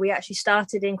actually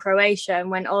started in Croatia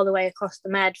and went all the way across the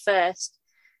Med first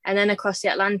and then across the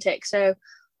Atlantic. So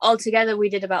altogether we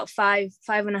did about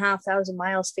 5,500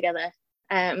 miles together.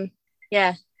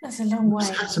 That's a long way.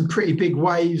 Had some pretty big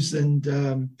waves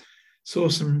and saw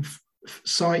some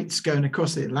sights going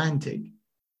across the Atlantic.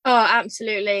 Oh,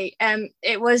 absolutely.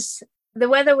 The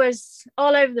weather was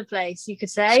all over the place, you could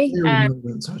say.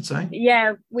 Movements, I'd say.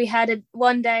 Yeah, we had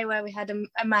one day where we had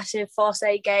a massive force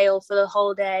 8 gale for the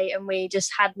whole day, and we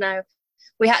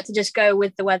had to just go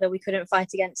with the weather. We couldn't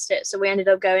fight against it. So we ended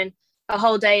up going a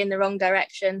whole day in the wrong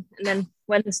direction. And then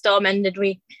when the storm ended,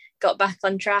 we got back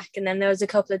on track. And then there was a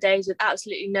couple of days with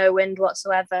absolutely no wind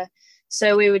whatsoever.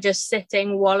 So we were just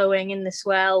sitting, wallowing in the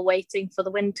swell, waiting for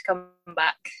the wind to come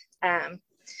back.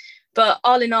 But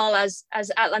all in all, as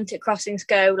Atlantic crossings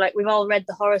go, like we've all read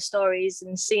the horror stories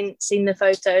and seen the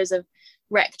photos of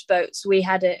wrecked boats. We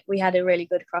had a really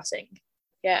good crossing.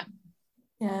 Yeah.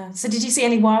 Yeah. So did you see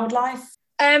any wildlife?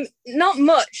 Not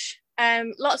much.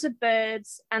 Lots of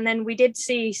birds, and then we did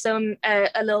see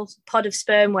a little pod of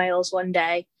sperm whales one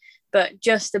day, but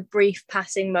just a brief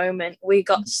passing moment. We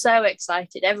got so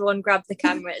excited. Everyone grabbed the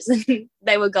cameras and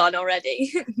they were gone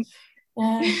already.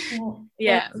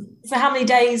 Yeah. So how many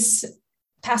days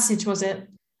passage was it?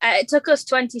 It took us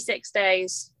 26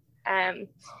 days,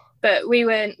 but we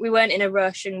weren't in a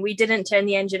rush, and we didn't turn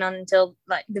the engine on until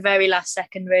like the very last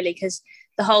second, really, because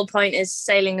the whole point is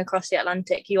sailing across the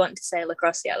Atlantic. You want to sail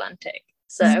across the Atlantic,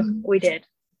 so we did.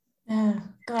 Yeah,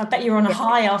 God, I bet you were on a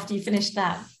high after you finished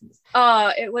that.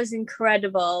 Oh, it was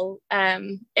incredible.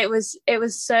 It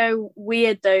was so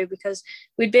weird though, because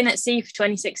we'd been at sea for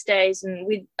 26 days, and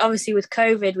we obviously with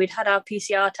COVID we'd had our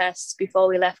PCR tests before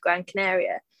we left Gran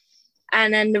Canaria,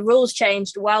 and then the rules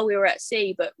changed while we were at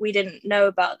sea, but we didn't know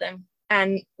about them.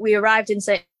 And we arrived in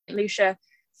St. Lucia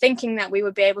thinking that we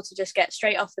would be able to just get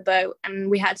straight off the boat,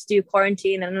 and we had to do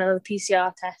quarantine and another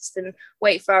PCR test and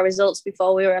wait for our results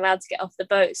before we were allowed to get off the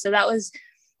boat. So that was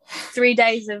 3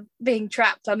 days of being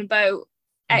trapped on a boat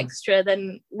extra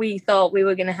than we thought we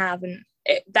were going to have, and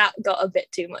that got a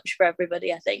bit too much for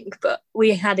everybody, I think, but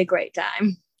we had a great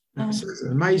time. So it's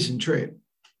an amazing trip.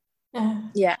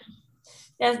 Yeah.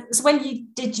 So when you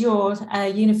did your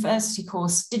university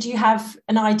course, did you have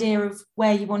an idea of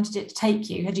where you wanted it to take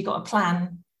you? Had you got a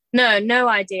plan? No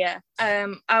idea.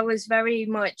 I was very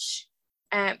much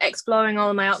exploring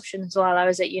all of my options while I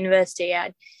was at university.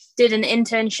 I did an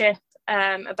internship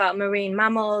about marine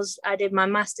mammals. I did my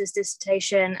master's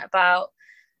dissertation about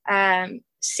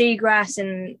seagrass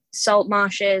and salt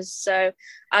marshes. So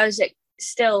I was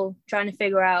still trying to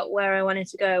figure out where I wanted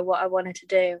to go, what I wanted to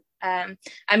do. I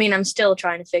mean, I'm still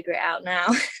trying to figure it out now.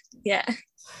 Yeah.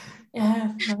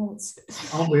 Yeah, no,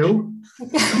 Aren't we all?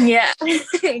 Yeah,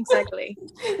 exactly.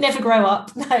 Never grow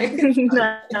up. No.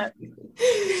 No.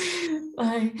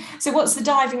 No. So what's the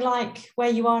diving like where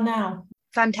you are now?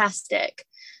 Fantastic.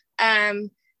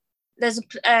 There's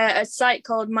a site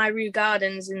called Myru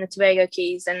Gardens in the Tobago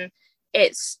Keys, and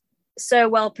it's so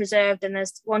well preserved. And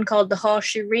there's one called the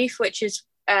Horseshoe Reef, which is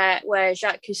where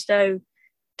Jacques Cousteau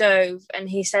dove, and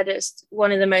he said it's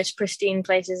one of the most pristine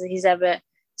places that he's ever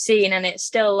seen, and it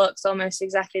still looks almost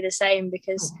exactly the same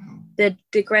because the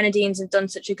Grenadines have done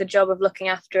such a good job of looking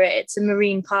after it. It's a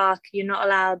marine park. You're not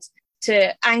allowed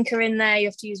to anchor in there. You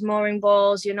have to use mooring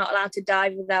balls. You're not allowed to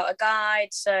dive without a guide.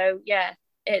 So yeah,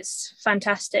 it's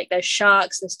fantastic. There's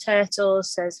sharks, there's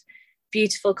turtles, there's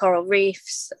beautiful coral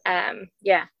reefs.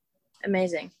 Yeah,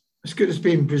 amazing. It's good it's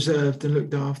being preserved and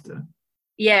looked after.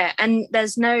 Yeah, and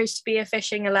there's no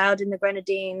spearfishing allowed in the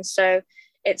Grenadines, so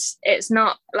it's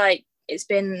not like it's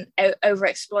been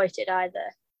overexploited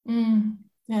either.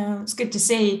 Yeah, it's good to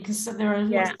see, because there are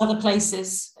lots of other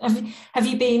places. Have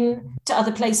you been to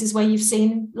other places where you've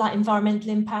seen like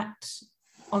environmental impact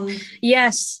on?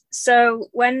 Yes. So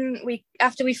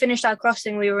after we finished our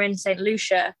crossing, we were in St.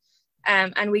 Lucia,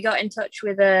 and we got in touch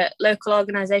with a local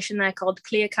organisation there called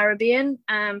Clear Caribbean,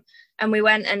 and we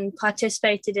went and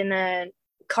participated in a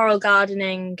coral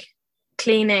gardening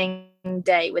cleaning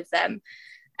day with them.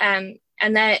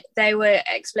 And they were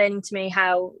explaining to me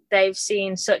how they've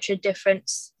seen such a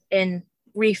difference in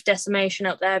reef decimation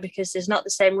up there because there's not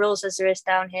the same rules as there is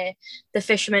down here. The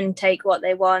fishermen take what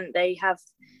they want. They have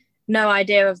no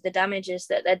idea of the damages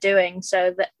that they're doing.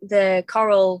 So the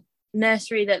coral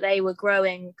nursery that they were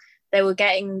growing, they were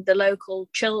getting the local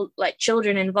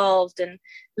children involved and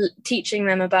teaching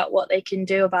them about what they can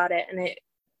do about it. And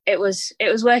it was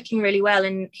working really well.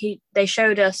 And they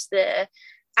showed us the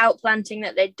outplanting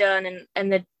that they'd done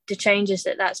and the changes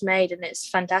that's made, and it's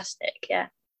fantastic. Yeah.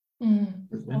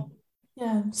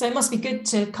 Yeah, so it must be good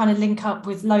to kind of link up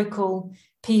with local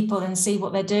people and see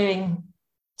what they're doing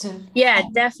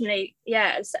definitely.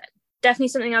 Yeah, it's definitely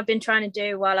something I've been trying to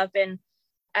do while I've been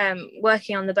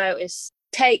working on the boat, is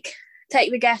take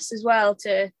the guests as well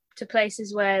to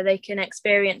places where they can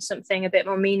experience something a bit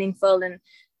more meaningful and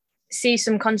see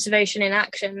some conservation in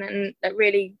action, and that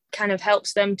really kind of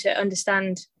helps them to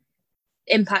understand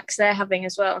impacts they're having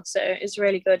as well. So it's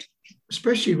really good.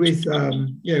 Especially with,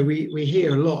 we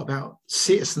hear a lot about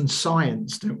citizen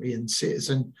science, don't we? And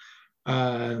citizen,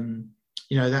 where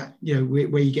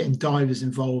you're getting divers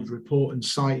involved, reporting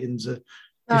sightings of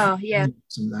and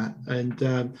that. And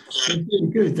it's really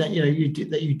good that,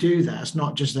 you do that. It's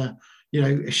not just a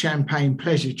champagne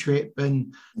pleasure trip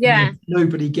and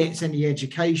nobody gets any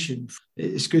education.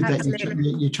 It's good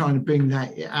Absolutely. That you're trying to bring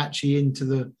that actually into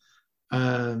the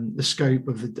scope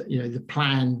of the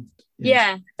plan.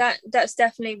 That's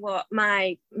definitely what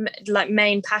my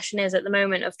main passion is at the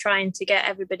moment, of trying to get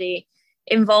everybody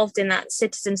involved in that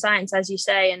citizen science, as you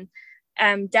say.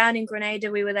 And down in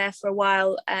Grenada, we were there for a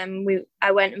while.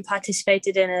 I went and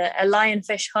participated in a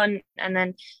lionfish hunt, and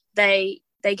then they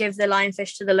give the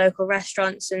lionfish to the local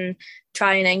restaurants and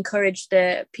try and encourage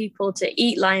the people to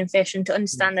eat lionfish and to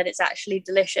understand that it's actually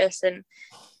delicious and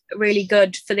really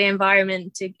good for the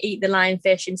environment to eat the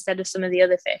lionfish instead of some of the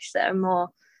other fish that are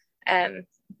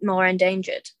more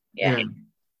endangered. Yeah.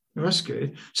 Well, that's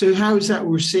good. So how is that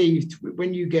received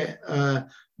when you get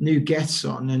new guests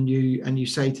on and you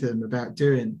say to them about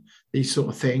doing these sort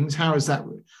of things? How is that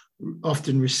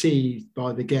often received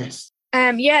by the guests?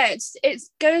 It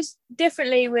goes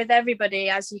differently with everybody,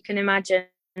 as you can imagine.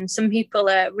 And some people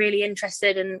are really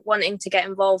interested and wanting to get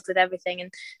involved with everything,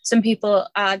 and some people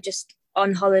are just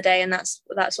on holiday and that's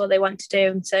what they want to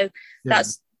do. And so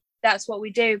that's what we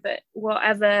do. But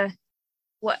whenever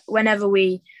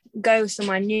we go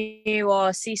somewhere new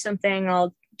or see something,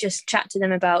 I'll just chat to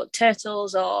them about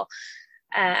turtles or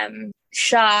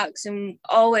sharks, and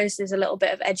always there's a little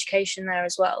bit of education there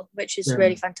as well, which is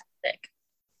really fantastic.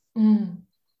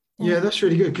 Yeah, that's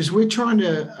really good, because we're trying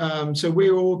to so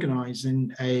we're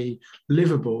organising a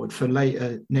liveaboard for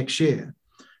later next year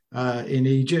in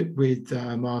Egypt with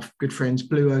our good friends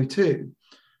Blue O2.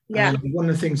 One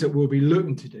of the things that we'll be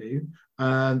looking to do,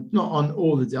 not on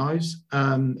all the dives,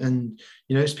 and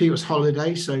it's people's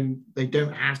holiday, so they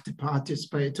don't have to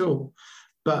participate at all,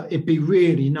 but it'd be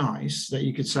really nice that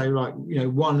you could say, like,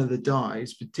 one of the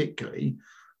dives particularly,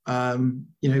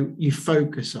 you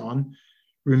focus on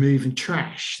removing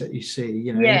trash that you see,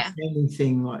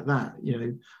 anything like that,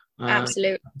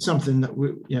 absolutely, something that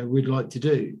we'd like to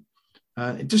do.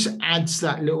 It just adds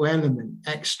that little element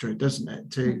extra, doesn't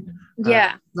it, to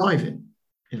diving?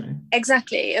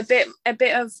 Exactly. A bit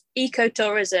of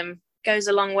ecotourism goes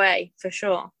a long way for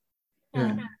sure.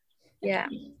 Yeah.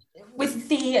 With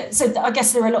so I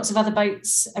guess there are lots of other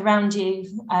boats around you,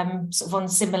 sort of on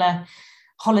similar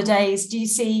holidays. Do you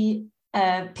see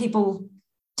people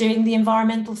doing the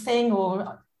environmental thing,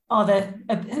 or are there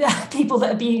people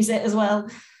that abuse it as well?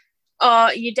 Oh,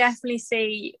 you definitely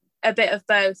see a bit of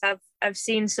both. I've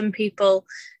seen some people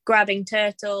grabbing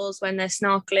turtles when they're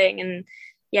snorkeling,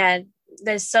 and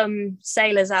there's some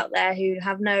sailors out there who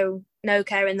have no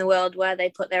care in the world where they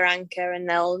put their anchor, and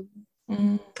they'll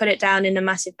put it down in a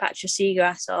massive patch of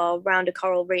seagrass or around a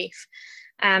coral reef.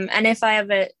 And if I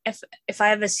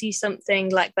ever see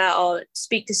something like that, or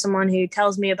speak to someone who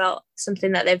tells me about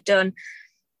something that they've done,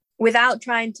 without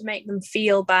trying to make them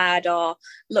feel bad or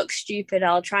look stupid,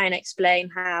 I'll try and explain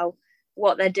how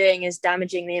what they're doing is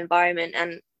damaging the environment.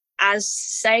 And as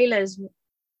sailors,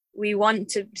 we want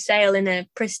to sail in a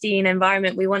pristine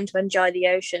environment. We want to enjoy the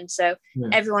ocean. So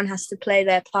everyone has to play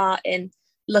their part in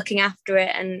looking after it.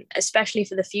 And especially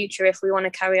for the future, if we want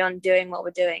to carry on doing what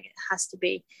we're doing, it has to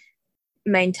be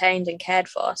maintained and cared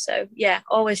for. So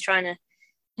always trying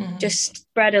to just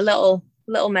spread a little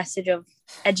message of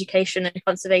education and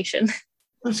conservation.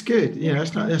 That's good.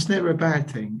 That's never a bad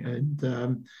thing.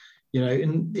 And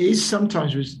and it is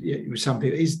sometimes with some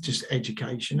people, it is just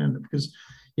education, and because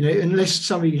unless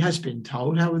somebody has been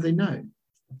told, how would they know?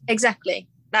 Exactly,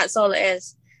 that's all it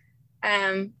is.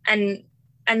 And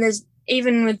there's,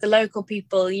 even with the local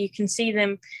people, you can see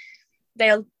them.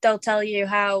 They'll tell you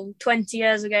how 20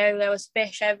 years ago there was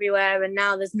fish everywhere and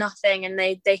now there's nothing, and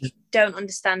they don't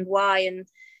understand why. And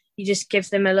you just give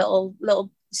them a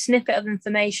little snippet of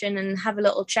information and have a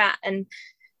little chat, and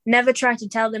never try to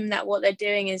tell them that what they're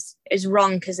doing is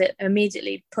wrong, because it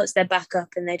immediately puts their back up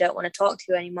and they don't want to talk to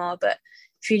you anymore. But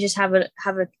if you just have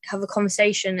a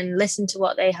conversation and listen to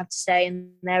what they have to say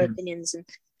and their opinions, and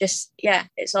just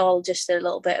it's all just a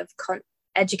little bit of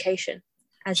education.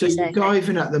 So you're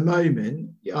diving at the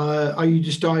moment. Are you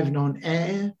just diving on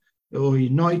air or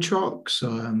nitrox?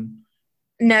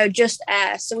 No, just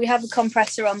air. So we have a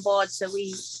compressor on board, so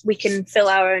we can fill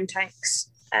our own tanks.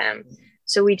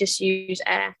 So we just use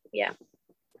air. Yeah.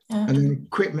 And then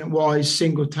equipment-wise,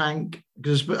 single tank,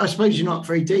 because I suppose you're not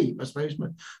very deep. I suppose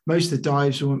most of the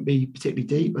dives won't be particularly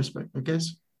deep, I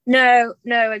guess. No,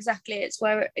 exactly.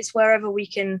 It's wherever we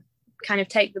can kind of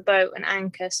take the boat and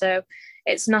anchor. So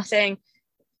it's nothing.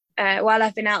 While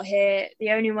I've been out here,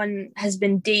 the only one has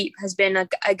been deep has been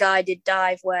a guided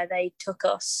dive where they took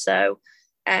us. So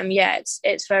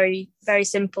it's very, very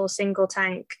simple, single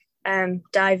tank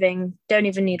diving. Don't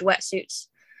even need wetsuits.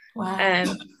 Wow.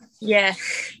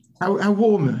 How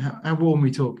warm are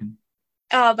we talking?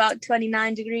 Oh, about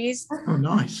 29 degrees. Oh,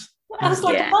 nice. That was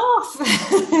like a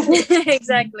bath.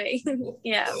 Exactly.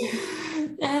 Yeah.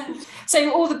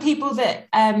 So all the people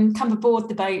that come aboard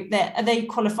the boat, are they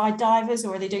qualified divers,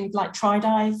 or are they doing like try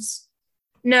dives?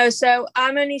 No, so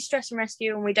I'm only stress and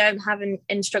rescue, and we don't have an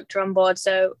instructor on board.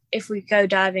 So if we go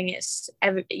diving,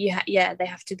 they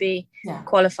have to be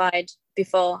qualified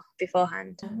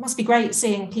beforehand. It must be great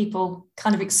seeing people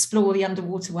kind of explore the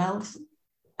underwater world.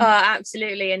 Oh,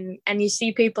 absolutely. And you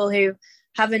see people who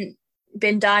haven't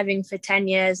been diving for 10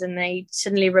 years and they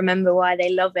suddenly remember why they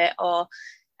love it, or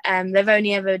they've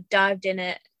only ever dived in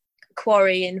a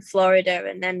quarry in Florida,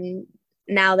 and then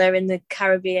now they're in the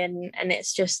Caribbean, and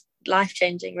it's just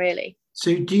life-changing, really.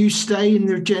 So do you stay in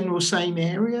the general same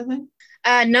area then?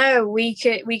 No, we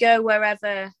go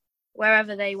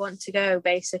wherever they want to go,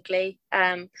 basically,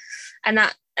 and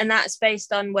that's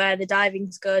based on where the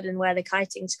diving's good and where the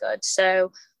kiting's good.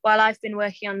 So while I've been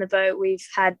working on the boat, we've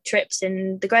had trips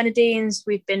in the Grenadines,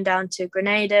 we've been down to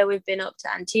Grenada, we've been up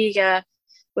to Antigua,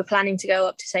 we're planning to go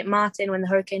up to St. Martin when the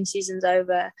hurricane season's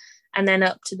over, and then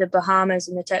up to the Bahamas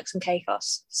and the Turks and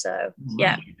Caicos. So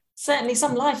certainly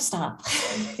some lifestyle.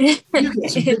 You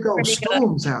get some big old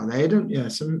storms out there, don't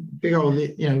you? Some big old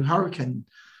hurricane.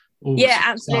 Yeah,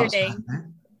 absolutely.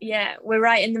 Yeah, we're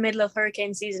right in the middle of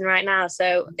hurricane season right now,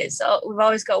 so we've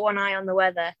always got one eye on the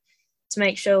weather to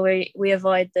make sure we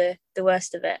avoid the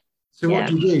worst of it. So what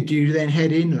do you do? Do you then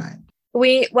head inland?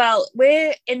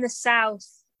 We're in the south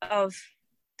of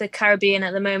the Caribbean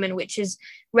at the moment, which is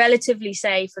relatively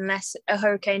safe unless a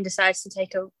hurricane decides to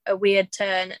take a weird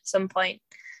turn at some point.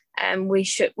 We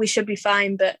should be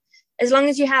fine, but as long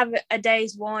as you have a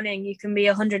day's warning, you can be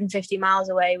 150 miles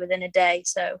away within a day,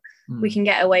 so we can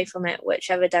get away from it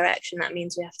whichever direction that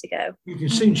means we have to go. You can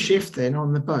soon shift then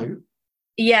on the boat.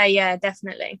 Yeah,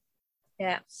 definitely.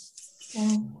 Yeah.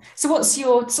 Yeah. So what's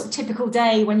your sort of typical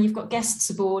day when you've got guests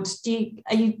aboard?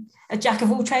 Are you a jack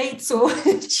of all trades, or?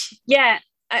 Yeah,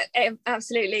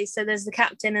 absolutely. So there's the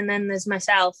captain, and then there's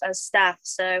myself as staff.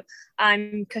 So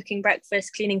I'm cooking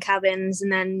breakfast, cleaning cabins,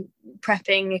 and then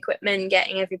prepping equipment,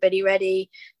 getting everybody ready,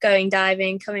 going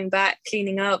diving, coming back,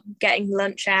 cleaning up, getting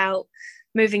lunch out,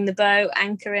 moving the boat,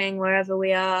 anchoring wherever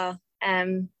we are.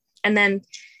 And then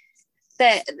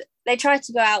they try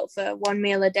to go out for one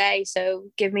meal a day, so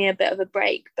give me a bit of a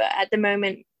break. But at the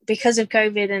moment, because of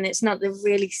COVID and it's not the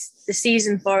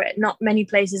season for it, not many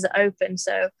places are open.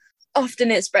 So often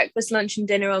it's breakfast, lunch and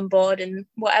dinner on board and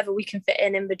whatever we can fit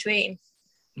in between.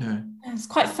 Yeah. It's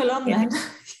quite full on then.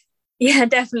 Yeah,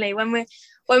 definitely. When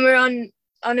we're on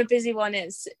a busy one,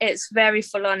 it's very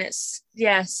full on. It's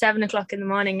 7 o'clock in the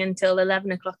morning until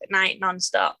 11 o'clock at night,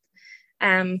 non-stop.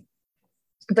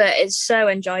 But it's so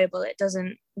enjoyable. It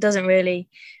doesn't really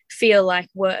feel like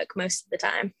work most of the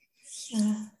time.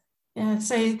 Yeah.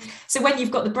 So when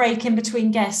you've got the break in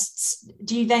between guests,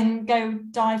 do you then go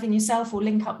diving yourself or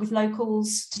link up with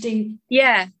locals to do?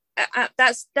 Yeah,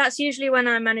 that's usually when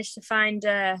I manage to find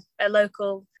a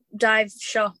local dive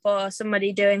shop or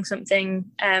somebody doing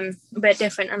something a bit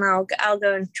different, and I'll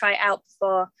go and try it out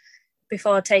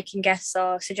before taking guests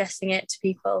or suggesting it to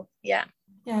people. Yeah.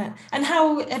 And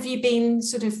how have you been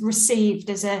sort of received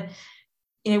as a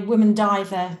woman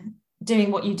diver doing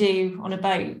what you do on a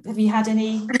boat? Have you had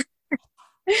any?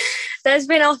 There's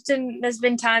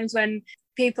been times when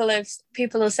people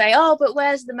will say, "Oh, but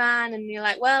where's the man?" And you're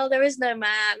like, "Well, there is no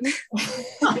man.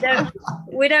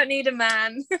 we don't need a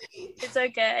man. It's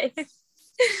okay."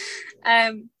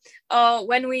 Or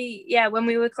when we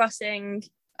were crossing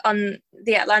on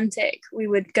the Atlantic, we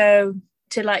would go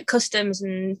to like customs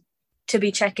and to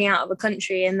be checking out of a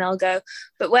country, and they'll go,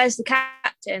 "But where's the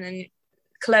captain?" And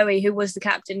Chloe, who was the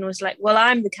captain, was like, "Well,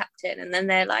 I'm the captain." And then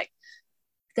they're like,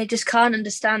 they just can't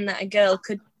understand that a girl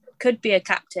could be a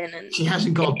captain, and she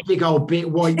hasn't got a big old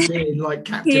white beard like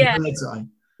Captain Birdseye.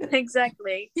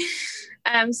 Exactly.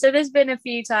 So there's been a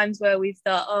few times where we've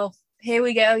thought, "Oh, here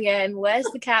we go again. Where's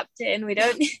the captain?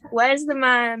 Where's the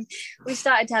man?" We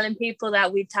started telling people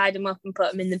that we'd tied them up and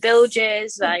put them in the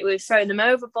bilges, like we'd thrown them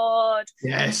overboard.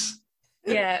 Yes.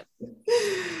 Yeah.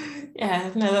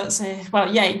 No, that's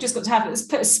you just got to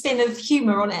put a spin of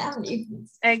humour on it, haven't you?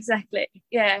 Exactly.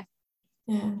 Yeah.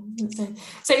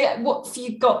 So what have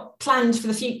you got planned for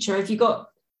the future? Have you got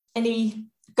any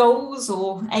goals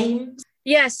or aims?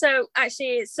 Yeah, so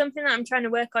actually it's something that I'm trying to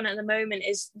work on at the moment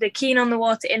is the Keen on the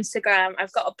Water Instagram.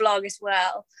 I've got a blog as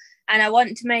well, and I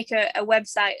want to make a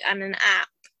website and an app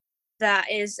that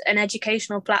is an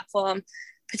educational platform,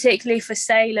 particularly for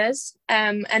sailors,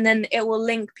 and then it will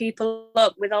link people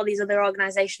up with all these other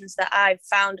organisations that I've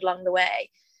found along the way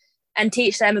and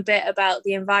teach them a bit about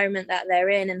the environment that they're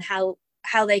in and how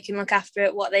they can look after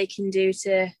it, what they can do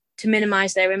to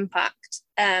minimise their impact.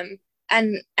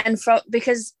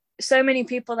 Because so many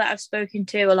people that I've spoken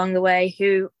to along the way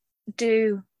who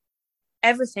do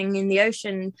everything in the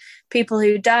ocean, people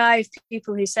who dive,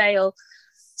 people who sail.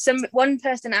 One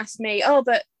person asked me, "Oh,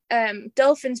 but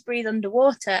dolphins breathe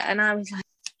underwater," and I was like,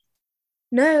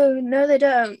 no they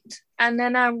don't. And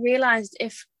then I realized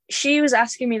if she was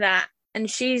asking me that, and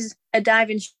she's a dive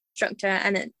instructor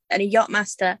and a yacht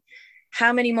master,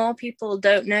 how many more people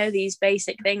don't know these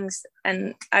basic things?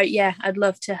 And I'd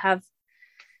love to have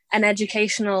an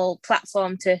educational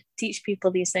platform to teach people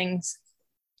these things.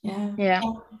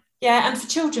 And for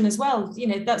children as well,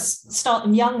 that's start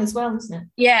them young as well, isn't it?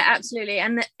 Yeah, absolutely.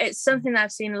 And it's something that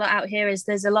I've seen a lot out here is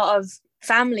there's a lot of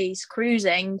families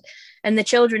cruising and the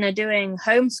children are doing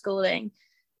homeschooling,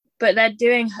 but they're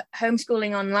doing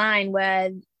homeschooling online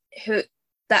where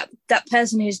that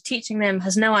person who's teaching them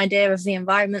has no idea of the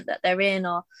environment that they're in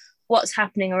or what's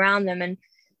happening around them. And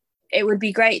it would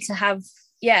be great to have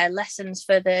lessons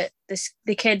for the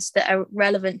kids that are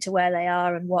relevant to where they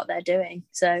are and what they're doing.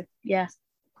 So that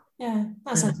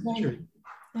sounds great.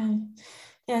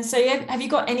 So have you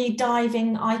got any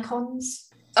diving icons?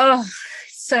 Oh,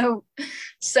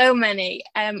 so many.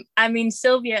 I mean,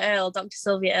 Sylvia Earle, Dr.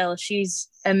 Sylvia Earle, she's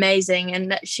amazing,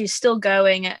 and she's still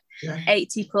going at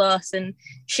 80 plus, and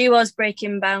she was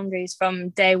breaking boundaries from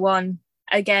day one.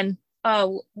 Again,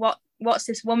 what's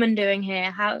this woman doing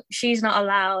here? How she's not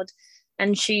allowed,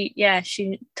 and she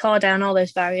tore down all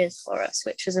those barriers for us,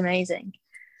 which was amazing.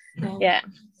 Yeah,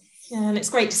 and it's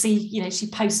great to see. She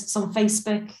posts on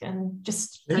Facebook and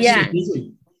just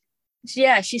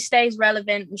she stays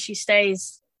relevant and she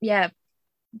stays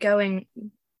going,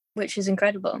 which is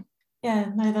incredible.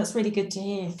 That's really good to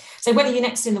hear. So when are you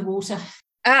next in the water?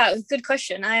 Good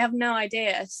question. I have no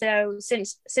idea. So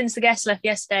since the guests left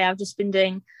yesterday, I've just been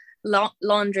doing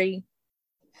laundry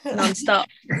non-stop.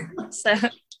 So,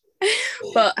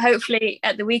 but hopefully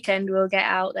at the weekend we'll get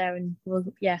out there and we'll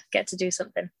get to do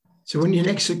something. So when you're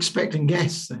next expecting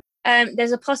guests then?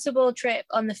 There's a possible trip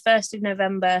on the 1st of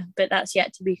November, but that's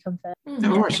yet to be confirmed.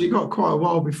 All right, so you've got quite a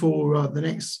while before the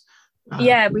next.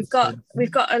 We've got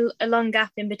a long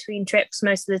gap in between trips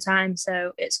most of the time,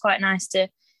 so it's quite nice to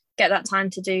get that time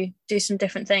to do some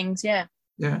different things. Yeah.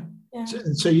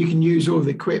 So you can use all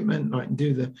the equipment, like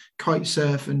do the kite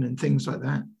surfing and things like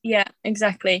that. Yeah,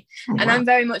 exactly. And I'm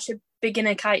very much a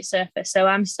beginner kite surfer, so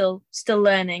I'm still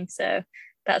learning. So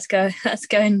that's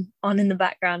going on in the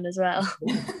background as well.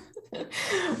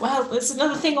 Well, there's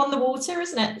another thing on the water,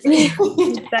 isn't it?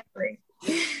 Exactly.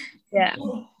 Yeah.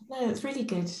 No, it's really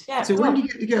good. Yeah. So when do you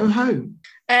get to go home?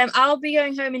 I'll be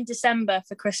going home in December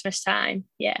for Christmas time.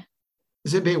 Yeah.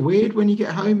 Is it a bit weird when you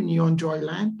get home and you're on dry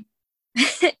land?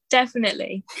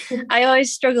 Definitely. I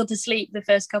always struggle to sleep the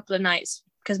first couple of nights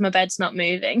because my bed's not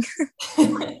moving.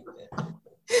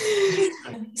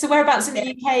 So whereabouts in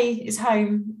the UK is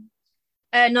home?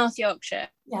 North Yorkshire.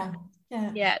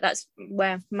 Yeah, that's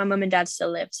where my mum and dad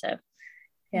still live. So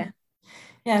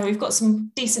yeah, we've got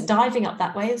some decent diving up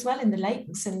that way as well in the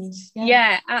lakes. And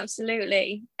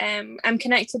absolutely. I'm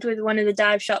connected with one of the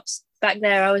dive shops back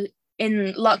there. I was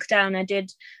in lockdown. I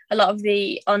did a lot of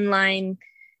the online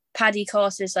PADI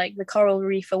courses like the coral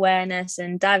reef awareness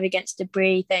and dive against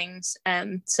debris things.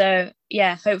 So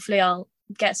yeah, hopefully I'll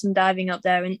get some diving up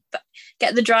there and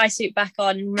get the dry suit back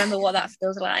on and remember what that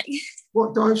feels like.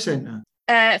 What dive centre?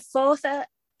 Fourth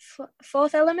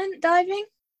Element diving.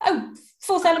 Oh,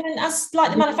 Fourth Element as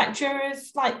like the manufacturer of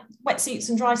like wetsuits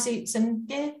and dry suits and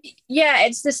gear? Yeah,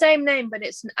 it's the same name, but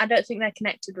I don't think they're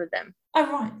connected with them.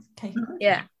 Oh, right. Okay.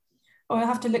 Yeah. Or I'll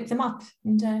have to look them up.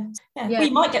 And we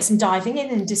might get some diving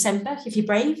in December if you're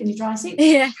brave in your dry suit.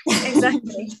 Yeah,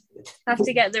 exactly. Have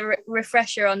to get the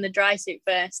refresher on the dry suit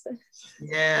first.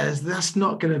 Yeah, that's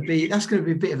going to be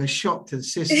a bit of a shock to the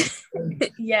system.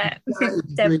 Yeah,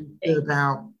 definitely.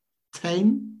 About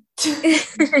 10.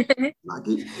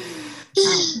 Lucky.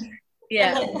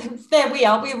 Yeah. There we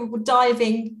are. We were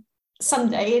diving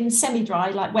Sunday in semi-dry,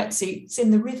 like wetsuits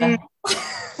in the river.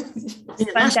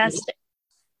 Fantastic.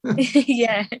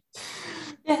 Yeah.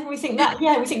 Yeah, we think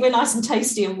we're nice and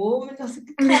toasty and warm, and I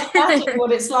can't imagine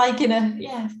what it's like in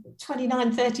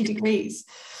 29, 30 degrees.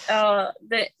 Oh,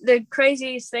 the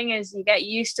craziest thing is you get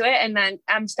used to it, and then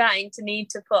I'm starting to need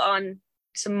to put on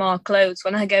some more clothes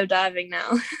when I go diving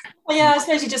now. Well, yeah, I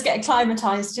suppose you just get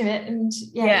acclimatized to it, and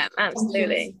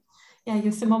absolutely.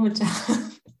 Your thermometer.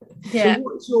 Yeah. So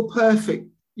what's your perfect?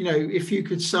 If you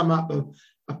could sum up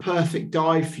a perfect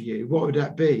dive for you, what would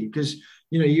that be? Because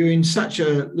you're in such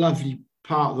a lovely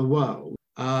part of the world.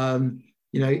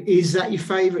 Is that your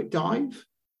favourite dive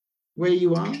where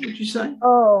you are, would you say?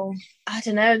 Oh, I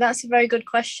don't know. That's a very good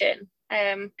question.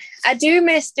 I do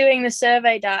miss doing the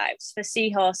survey dives for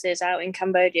seahorses out in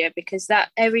Cambodia, because that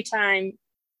every time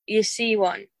you see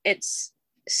one, it's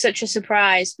such a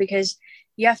surprise, because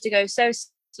you have to go so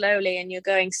slowly and you're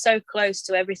going so close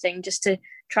to everything just to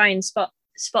try and spot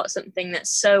something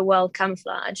that's so well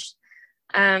camouflaged.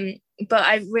 But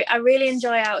I really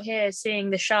enjoy out here seeing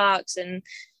the sharks and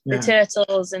the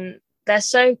turtles, and they're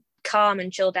so calm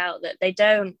and chilled out that they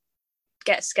don't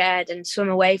get scared and swim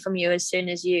away from you as soon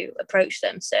as you approach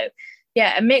them. So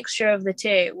yeah, a mixture of the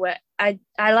two, where I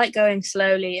like going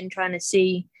slowly and trying to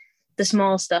see the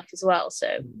small stuff as well.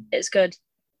 So it's good.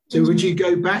 So would you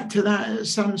go back to that at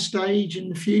some stage in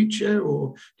the future,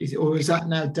 or is that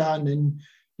now done, and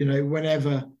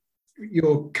whenever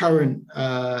your current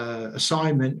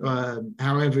assignment,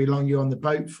 however long you're on the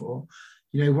boat for,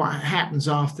 what happens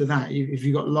after that? If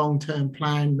you've got a long-term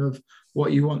plan of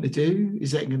what you want to do,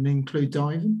 is that going to include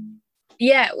diving?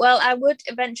 Yeah, well, I would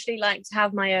eventually like to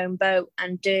have my own boat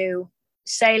and do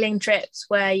sailing trips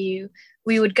where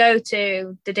we would go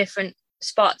to the different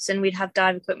spots and we'd have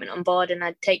dive equipment on board, and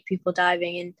I'd take people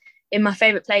diving in my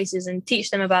favourite places and teach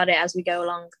them about it as we go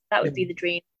along. That would be the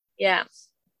dream. Yeah.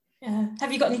 Yeah.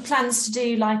 Have you got any plans to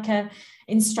do like a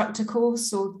instructor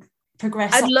course or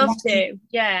progress? I'd love to.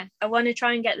 Yeah, I want to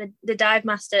try and get the dive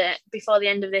master before the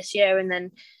end of this year, and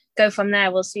then go from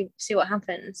there. We'll see what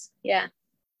happens. Yeah.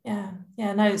 No,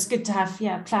 it's good to have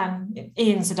a plan.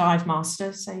 Ian's a dive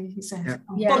master, so he's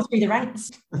gone through the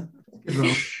ranks.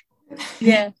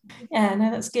 Yeah.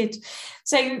 No, that's good.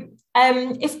 So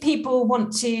if people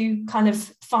want to kind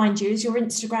of find you, is your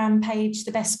Instagram page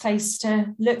the best place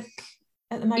to look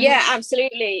at the moment? Yeah,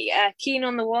 absolutely. Keen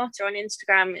on the Water on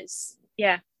Instagram is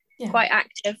quite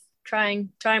active. Trying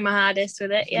my hardest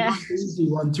with it. Yeah, easy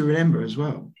one to remember as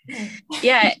well.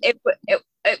 Yeah,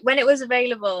 when it was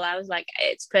available, I was like,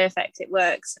 it's perfect, it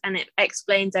works, and it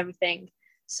explains everything.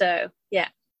 So yeah.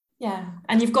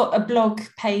 And you've got a blog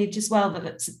page as well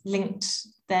that's linked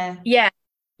there.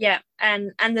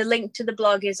 And the link to the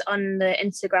blog is on the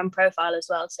Instagram profile as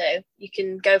well, so you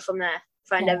can go from there,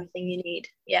 find everything you need.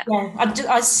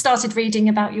 I started reading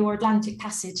about your Atlantic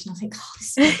Passage, and I think,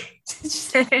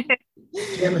 this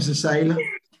Gemma's a sailor.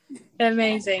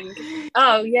 Amazing.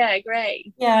 Oh yeah,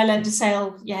 great. I learned to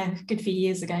sail a good few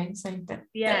years ago, so but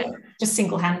just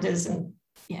single-handers. And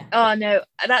oh no,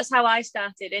 that's how I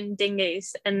started, in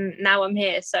dinghies, and now I'm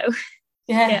here, so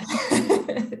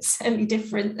it's certainly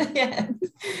different.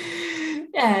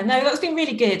 No, that's been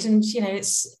really good, and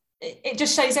it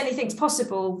just shows anything's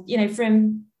possible,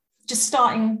 from just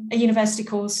starting a university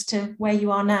course to where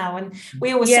you are now. And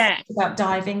we always talk about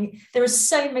diving, there are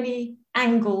so many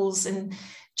angles and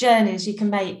journeys you can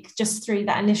make just through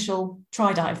that initial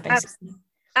try dive, basically.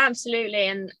 Absolutely.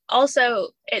 And also,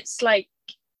 it's like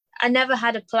I never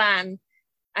had a plan,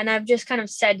 and I've just kind of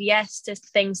said yes to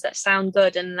things that sound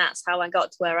good, and that's how I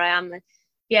got to where I am.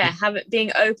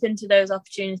 Being open to those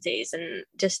opportunities, and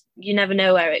just, you never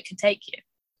know where it could take you.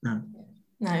 No,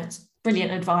 it's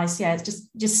brilliant advice.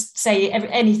 Just say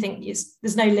anything.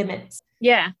 There's no limits.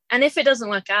 And if it doesn't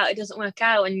work out, it doesn't work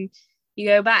out, and you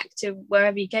go back to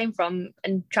wherever you came from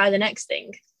and try the next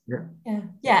thing.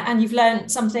 And you've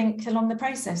learned something along the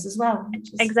process as well.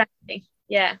 Exactly.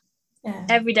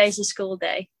 Every day's a school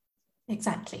day.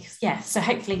 Exactly. So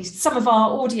hopefully some of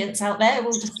our audience out there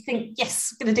will just think,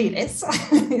 yes, we're going to do this.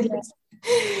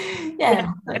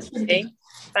 That's really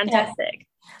fantastic.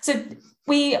 So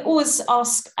we always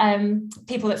ask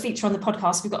people that feature on the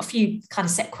podcast, we've got a few kind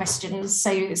of set questions,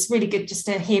 so it's really good just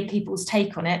to hear people's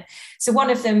take on it. So one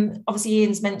of them, obviously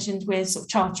Ian's mentioned, we're sort of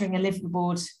chartering a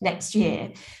liveaboard next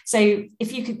year. So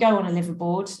if you could go on a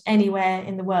liveaboard anywhere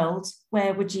in the world,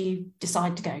 where would you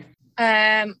decide to go?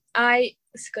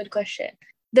 It's a good question.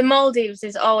 The Maldives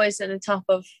is always at the top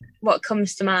of what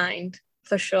comes to mind,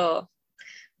 for sure.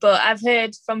 But I've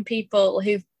heard from people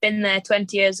who've been there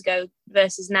 20 years ago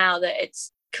versus now that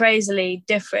it's crazily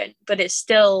different, but it's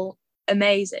still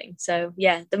amazing. So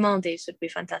the Maldives would be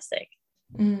fantastic.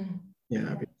 And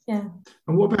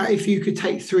what about if you could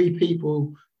take 3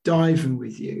 people diving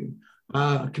with you?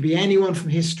 It could be anyone from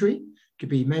history, it could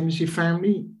be members of your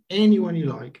family, anyone you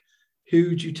like. Who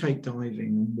would you take diving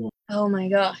and why? Oh my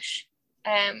gosh.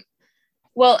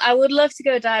 Well, I would love to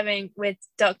go diving with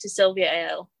Dr. Sylvia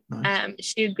Earle. Nice.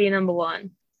 She would be number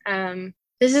 1.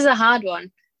 This is a hard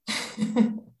one.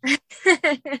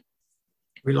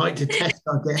 We like to test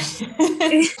our guests.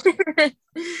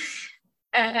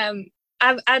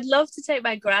 I'd love to take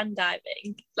my gran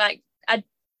diving. Like, I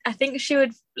think she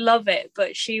would love it,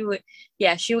 but she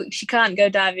can't go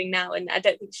diving now, and I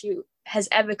don't think she has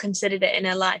ever considered it in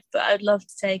her life, but I'd love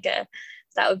to take her.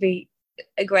 That would be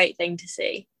a great thing to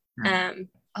see. And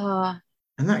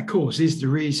that, of course, is the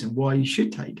reason why you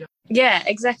should take her. Yeah,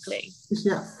 exactly. It's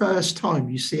that first time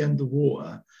you see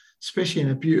underwater, especially in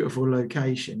a beautiful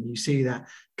location, you see that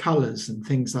colours and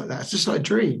things like that. It's just like a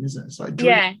dream, isn't it? It's like a dream.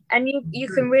 Yeah, and you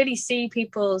can really see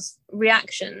people's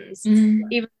reactions,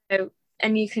 even though,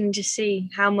 and you can just see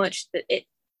how much that it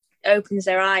opens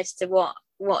their eyes to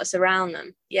what's around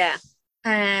them.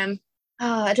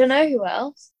 I don't know who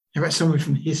else. How about someone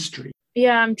from history?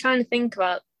 I'm trying to think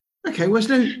about. Okay, well,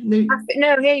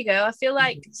 no, here you go. I feel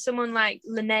like someone like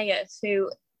Linnaeus, who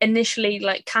initially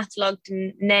catalogued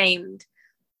and named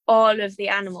all of the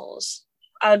animals.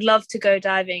 I would love to go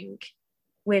diving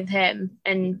with him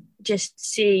and just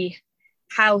see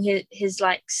how his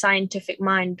scientific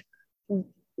mind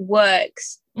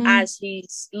works as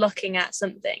he's looking at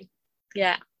something.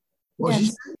 What's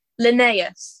his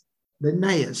name?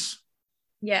 Linnaeus.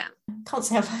 Yeah. Can't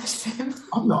say I've heard of him.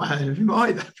 I've not heard of him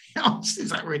either.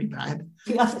 Is that really bad?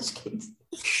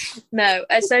 No,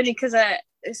 it's only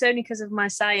because of my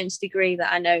science degree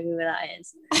that I know who that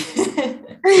is.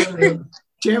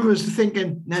 Gemma was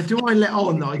thinking, now do I let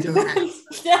on that I don't know?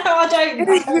 No, I don't.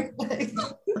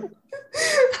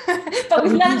 But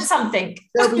we've learned something.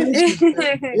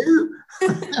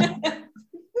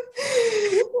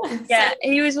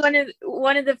 He was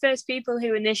one of the first people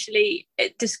who initially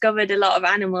discovered a lot of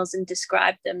animals and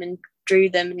described them and drew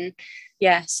them and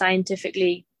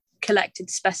scientifically collected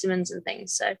specimens and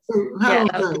things. So are we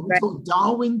talking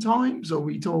Darwin times, or are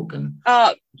we talking?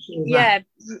 Like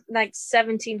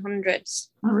 1700s.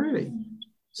 Oh, really?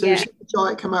 So it's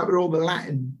like come out with all the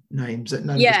Latin names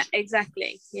that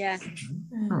exactly. Yeah.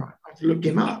 All right, I have to look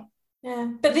him up.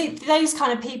 Yeah, but those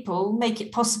kind of people make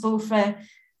it possible for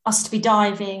us to be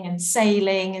diving and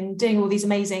sailing and doing all these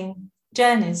amazing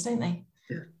journeys, don't they?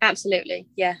 Absolutely,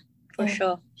 yeah, for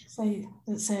sure. So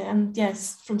and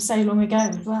yes, from so long ago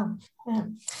as well. Yeah.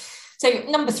 So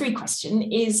number 3 question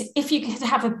is, if you could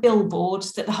have a billboard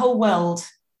that the whole world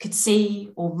could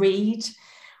see or read,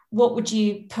 what would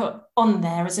you put on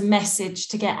there as a message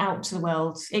to get out to the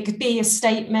world? It could be a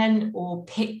statement or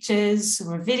pictures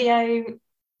or a video,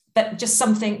 but just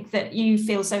something that you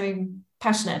feel so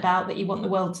passionate about that you want the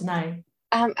world to know.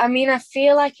 I mean, I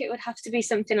feel like it would have to be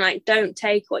something like, don't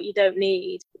take what you don't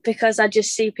need, because I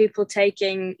just see people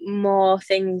taking more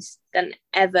things than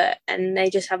ever, and they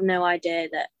just have no idea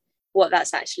that what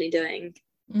that's actually doing.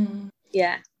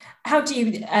 Yeah. How do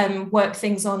you work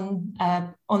things on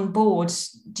board?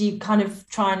 Do you kind of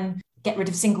try and get rid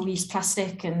of single-use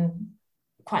plastic and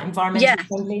quite environmentally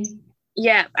friendly?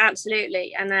 Yeah,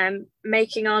 absolutely. And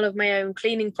making all of my own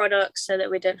cleaning products so that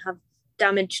we don't have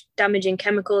damaging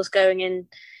chemicals going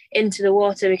into the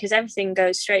water, because everything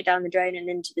goes straight down the drain and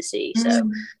into the sea. So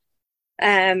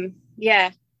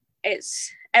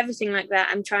it's everything like that.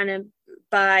 I'm trying to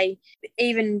buy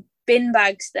even bin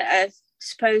bags that are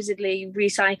supposedly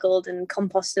recycled and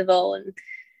compostable and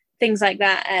things like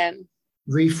that.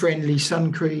 Reef-friendly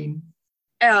sun cream.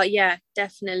 Oh yeah,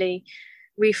 definitely.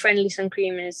 Reef-friendly sun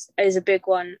cream is a big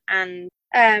one. And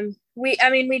when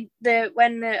the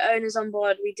owner's on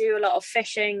board, we do a lot of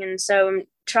fishing, and so I'm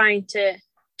trying to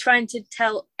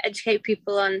educate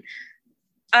people on.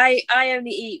 I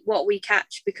only eat what we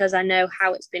catch because I know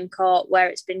how it's been caught, where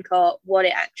it's been caught, what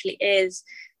it actually is.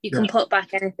 You can put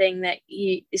back anything that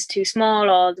is too small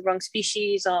or the wrong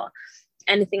species or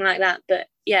anything like that. But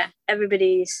yeah,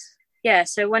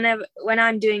 so when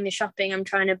I'm doing the shopping, I'm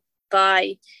trying to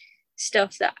buy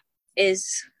stuff that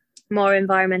is more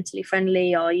environmentally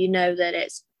friendly, or that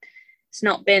it's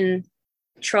not been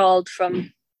trawled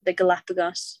from the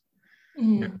Galapagos.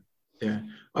 I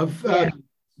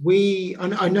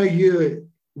know you're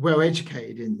well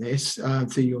educated in this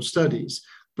through your studies,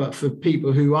 but for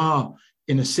people who are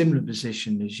in a similar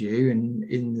position as you and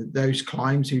in those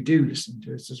climbs who do listen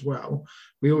to us as well,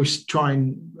 we always try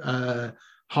and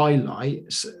highlight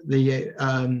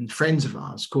the friends of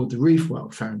ours called the Reef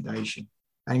World Foundation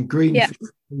and Greenfield,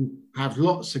 who have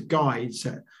lots of guides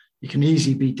that you can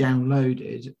easily be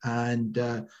downloaded, and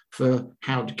for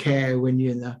how to care when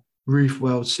you're in the reef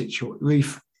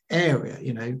area,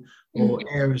 or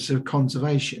areas of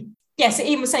conservation. Yes,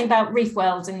 Ian was saying about Reef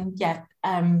World, and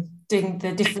doing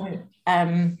the different.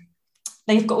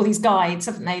 They've got all these guides,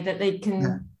 haven't they, that they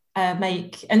can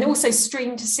make, and also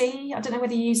Stream to See. I don't know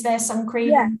whether you use their sun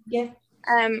cream.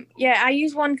 I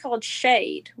use one called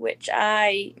Shade, which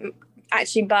I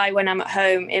actually buy when I'm at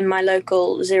home in my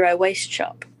local zero waste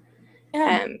shop.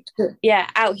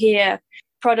 Out here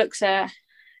products are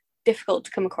difficult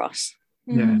to come across.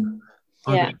 What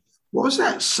was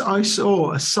that? I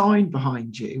saw a sign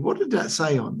behind you. What did that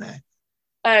say on there?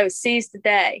 Oh, seize the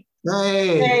day.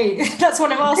 Hey, that's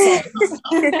one of our sayings.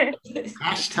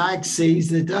 Hashtag seize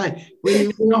the day.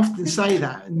 We often say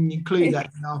that and include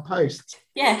that in our posts.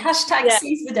 Hashtag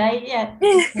seize the day.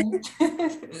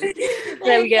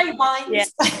 There we go.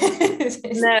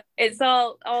 No, it's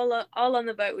all on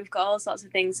the boat. We've got all sorts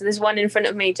of things. So there's one in front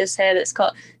of me just here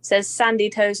says sandy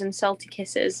toes and salty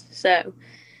kisses. So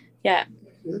that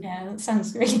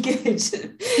sounds really good.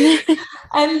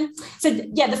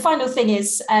 The final thing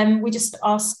is we just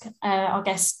ask our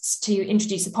guests to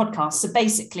introduce a podcast. So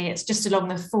basically it's just along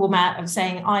the format of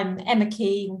saying, I'm Emma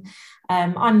Keane,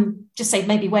 I'm just say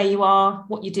maybe where you are,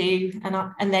 what you do,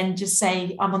 and then just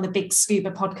say I'm on the Big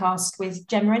Scuba podcast with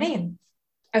Gemma and Ian.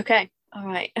 Okay, all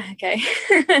right, okay.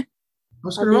 I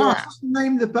was going to ask, what's the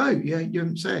name of the boat? You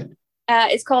haven't said.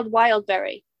 It's called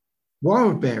Wildberry.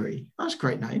 Wildberry, that's a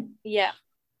great name. Yeah.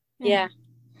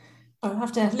 I'll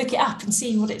have to look it up and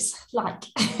see what it's like.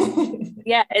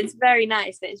 Yeah, it's very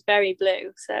nice. It's very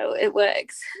blue, so it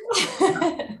works.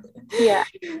 Yeah,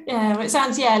 it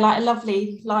sounds like a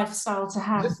lovely lifestyle to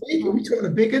have. Are we talking a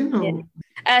big one?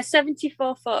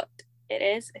 74 foot it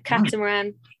is, a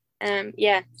catamaran.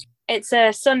 It's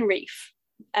a Sunreef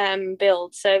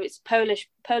build, so it's Polish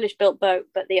built boat,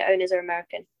 but the owners are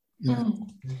American.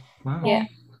 Wow.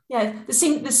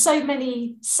 There's so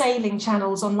many sailing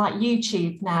channels on like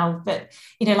YouTube now, but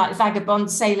like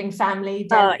Vagabond Sailing Family.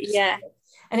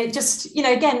 And it just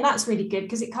again, that's really good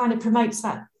because it kind of promotes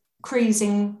that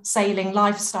cruising sailing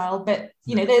lifestyle, but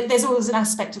there's always an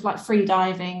aspect of like free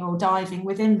diving or diving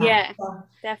within that.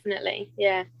 Definitely.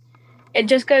 It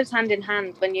just goes hand in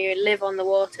hand. When you live on the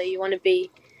water, you want to be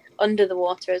under the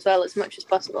water as well as much as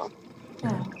possible.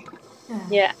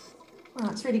 Well,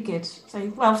 that's really good.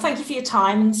 So, well, thank you for your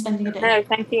time and spending a bit. No,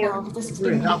 thank you.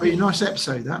 That'll be a nice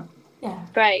episode, that. Yeah.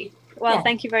 Great. Well,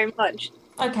 thank you very much.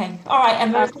 Okay. All right,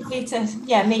 Emma. It's lovely to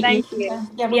meet Thank you. you.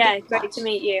 We'll Yeah, get in great touch. to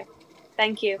meet you.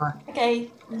 Thank you.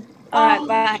 Okay. All right,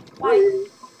 bye. Bye.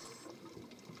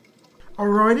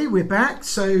 Alrighty, we're back.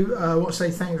 So I want to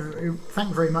say thank you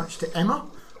very much to Emma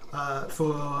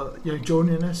for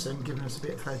joining us and giving us a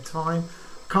bit of her time.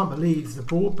 Can't believe the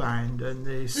broadband and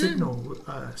the signal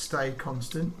stayed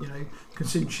constant.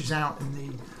 Considering she's out in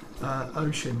the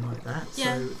ocean like that.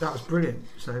 Yeah. So that was brilliant.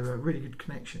 So a really good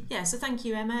connection. Yeah, so thank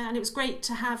you, Emma. And it was great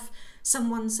to have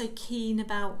someone so keen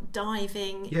about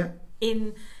diving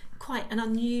in quite an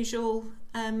unusual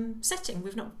setting.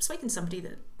 We've not spoken to somebody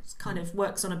that kind of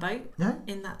works on a boat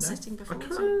in that setting before.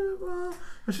 Well,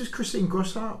 this is Christine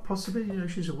Grossart, possibly.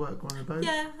 She's a work on a boat.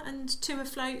 Yeah, and to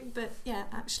afloat, but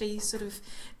actually sort of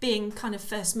being kind of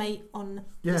first mate on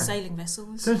the sailing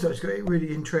vessels. Sounds like it's got a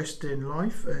really interesting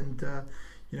life, and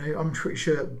I'm pretty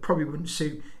sure it probably wouldn't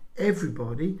suit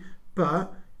everybody,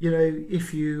 but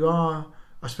if you are,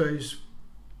 I suppose,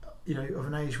 of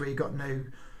an age where you've got no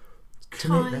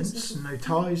commitments, no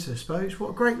ties, I suppose.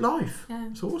 What a great life. Yeah.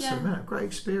 It's awesome, isn't it? Great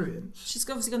experience. She's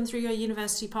obviously gone through your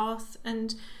university path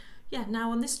and now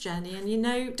on this journey,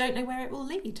 and don't know where it will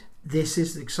lead. This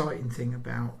is the exciting thing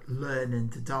about learning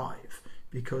to dive,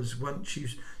 because once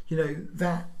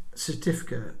that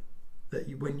certificate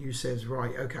that when you says,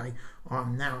 right, okay, I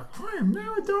am now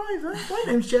a diver. My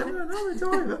name's Gemma and I'm a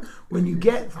diver. When you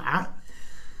get that,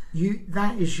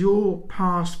 that is your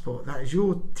passport, that is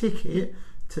your ticket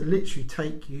to literally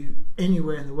take you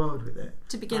anywhere in the world with it.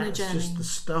 To begin a journey. That's just the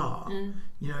start.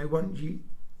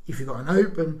 If you've got an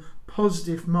open,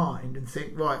 positive mind and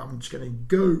think, right, I'm just going to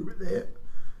go with it,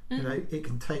 it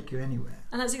can take you anywhere.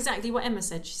 And that's exactly what Emma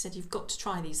said. She said, you've got to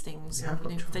try these things.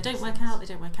 If they don't work things. out, they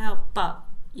don't work out, but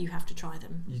you have to try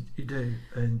them. You do.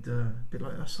 And a bit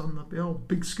like us on the old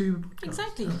Big Scuba podcast.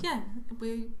 Exactly,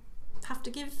 we have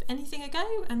to give anything a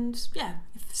go, and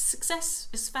if success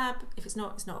is fab, if it's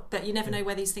not, it's not, but you never know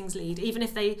where these things lead. Even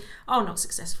if they are not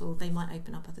successful, they might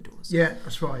open up other doors.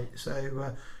 That's right.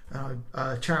 So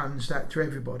I challenge that to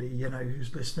everybody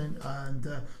who's listening, and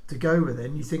to go with it.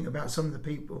 And you think about some of the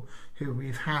people who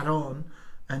we've had on,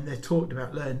 and they're talked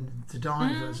about learning to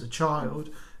dive as a child,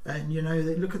 and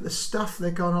they look at the stuff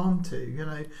they've gone on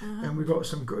to, and we've got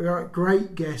some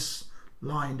great guests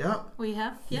lined up. We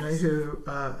have, yes. Who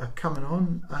are coming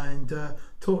on and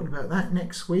talking about that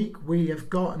next week. We have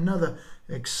got another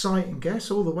exciting guest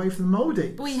all the way from the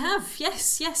Maldives. We have,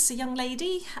 yes, a young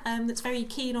lady that's very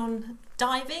keen on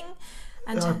diving.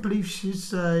 And I believe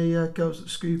she's a Girls at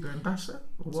Scuba ambassador,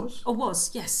 or was?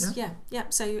 Yes, yeah.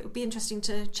 So it'll be interesting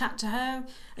to chat to her.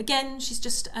 Again, she's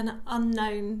just an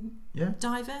unknown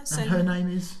diver. So and her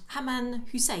name is? Haman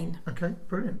Hussein. Okay,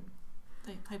 brilliant.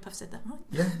 I hope I've said that right.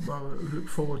 Yeah, well, I look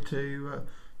forward to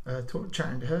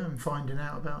chatting to her and finding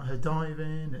out about her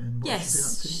diving and what she's been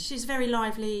up to. She's very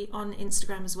lively on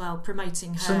Instagram as well,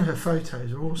 promoting her. Some of her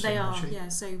photos are awesome. They are, actually.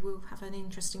 so we'll have an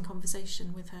interesting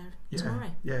conversation with her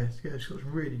tomorrow. Yeah, she's got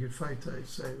some really good photos,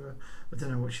 so I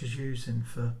don't know what she's using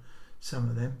for some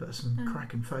of them, but some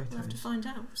cracking photos. We'll have to find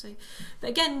out. So,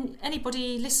 but again,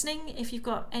 anybody listening, if you've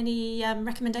got any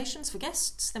recommendations for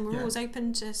guests, then we're always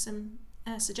open to some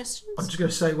suggestions. I'm just going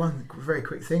to say one very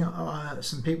quick thing.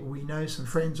 Some people we know, some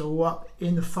friends, are all up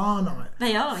in the Farne Islands.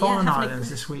 They are, Farne Islands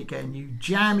this weekend. You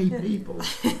jammy people.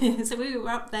 So we were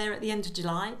up there at the end of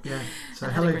July. Yeah. So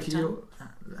hello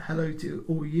to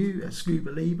all you at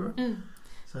Scuba Libra.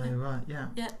 So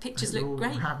pictures look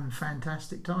great. We're having a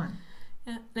fantastic time.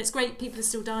 Yeah, and it's great. People are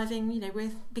still diving.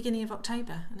 We're beginning of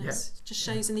October, and it just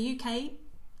shows in the UK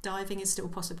diving is still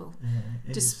possible,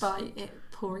 despite it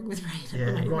pouring with rain.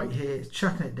 Yeah, right here, it's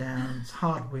chucking it down. It's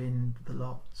hard wind, the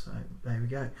lot. So there we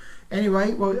go.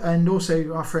 Anyway, well, and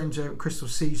also our friends at Crystal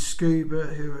Sea Scuba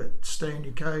who are at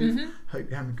Stony Cove. Hope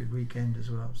you're having a good weekend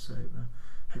as well. So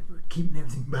hope we're keeping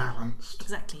everything balanced.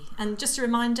 Exactly. And just a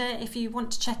reminder, if you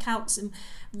want to check out some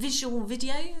visual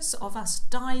videos of us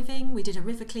diving, we did a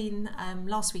river clean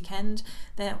last weekend.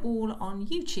 They're all on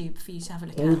YouTube for you to have a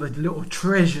look at. All the little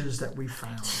treasures that we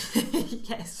found.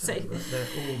 Yes. So they're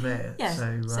all there. Yeah.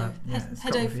 So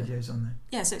head over. Videos on there.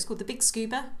 Yeah, so it's called the Big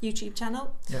Scuba YouTube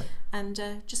channel. Yeah. And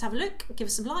just have a look, give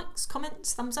us some likes,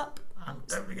 comments, thumbs up. And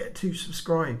don't forget to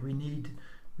subscribe. We need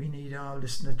our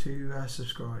listener to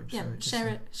subscribe. Yeah,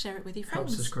 so share it with your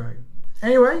friends. Helps us grow.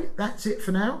 Anyway, that's it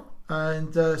for now.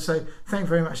 And so thank you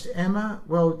very much to Emma.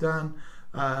 Well done.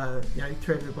 To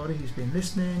everybody who's been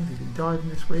listening, who's been diving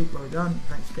this week. Well done.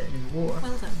 Thanks for getting in the water.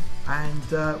 Well done.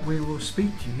 And we will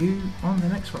speak to you on the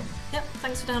next one. Yep.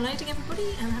 Thanks for downloading,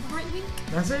 everybody, and have a great week.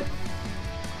 That's it.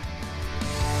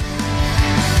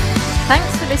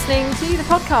 Thanks for listening to the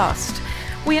podcast.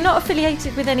 We are not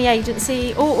affiliated with any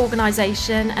agency or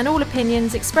organisation, and all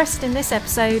opinions expressed in this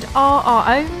episode are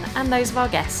our own and those of our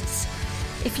guests.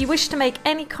 If you wish to make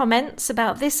any comments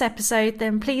about this episode,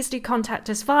 then please do contact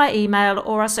us via email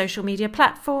or our social media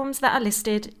platforms that are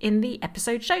listed in the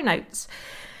episode show notes.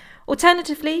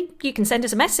 Alternatively, you can send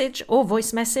us a message or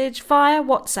voice message via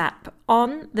WhatsApp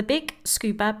on the Big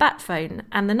Scuba Bat phone,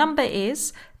 and the number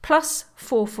is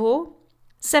 +44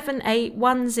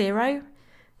 7810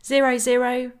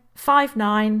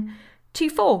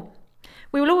 005924.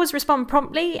 We will always respond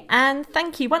promptly, and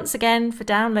thank you once again for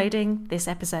downloading this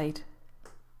episode.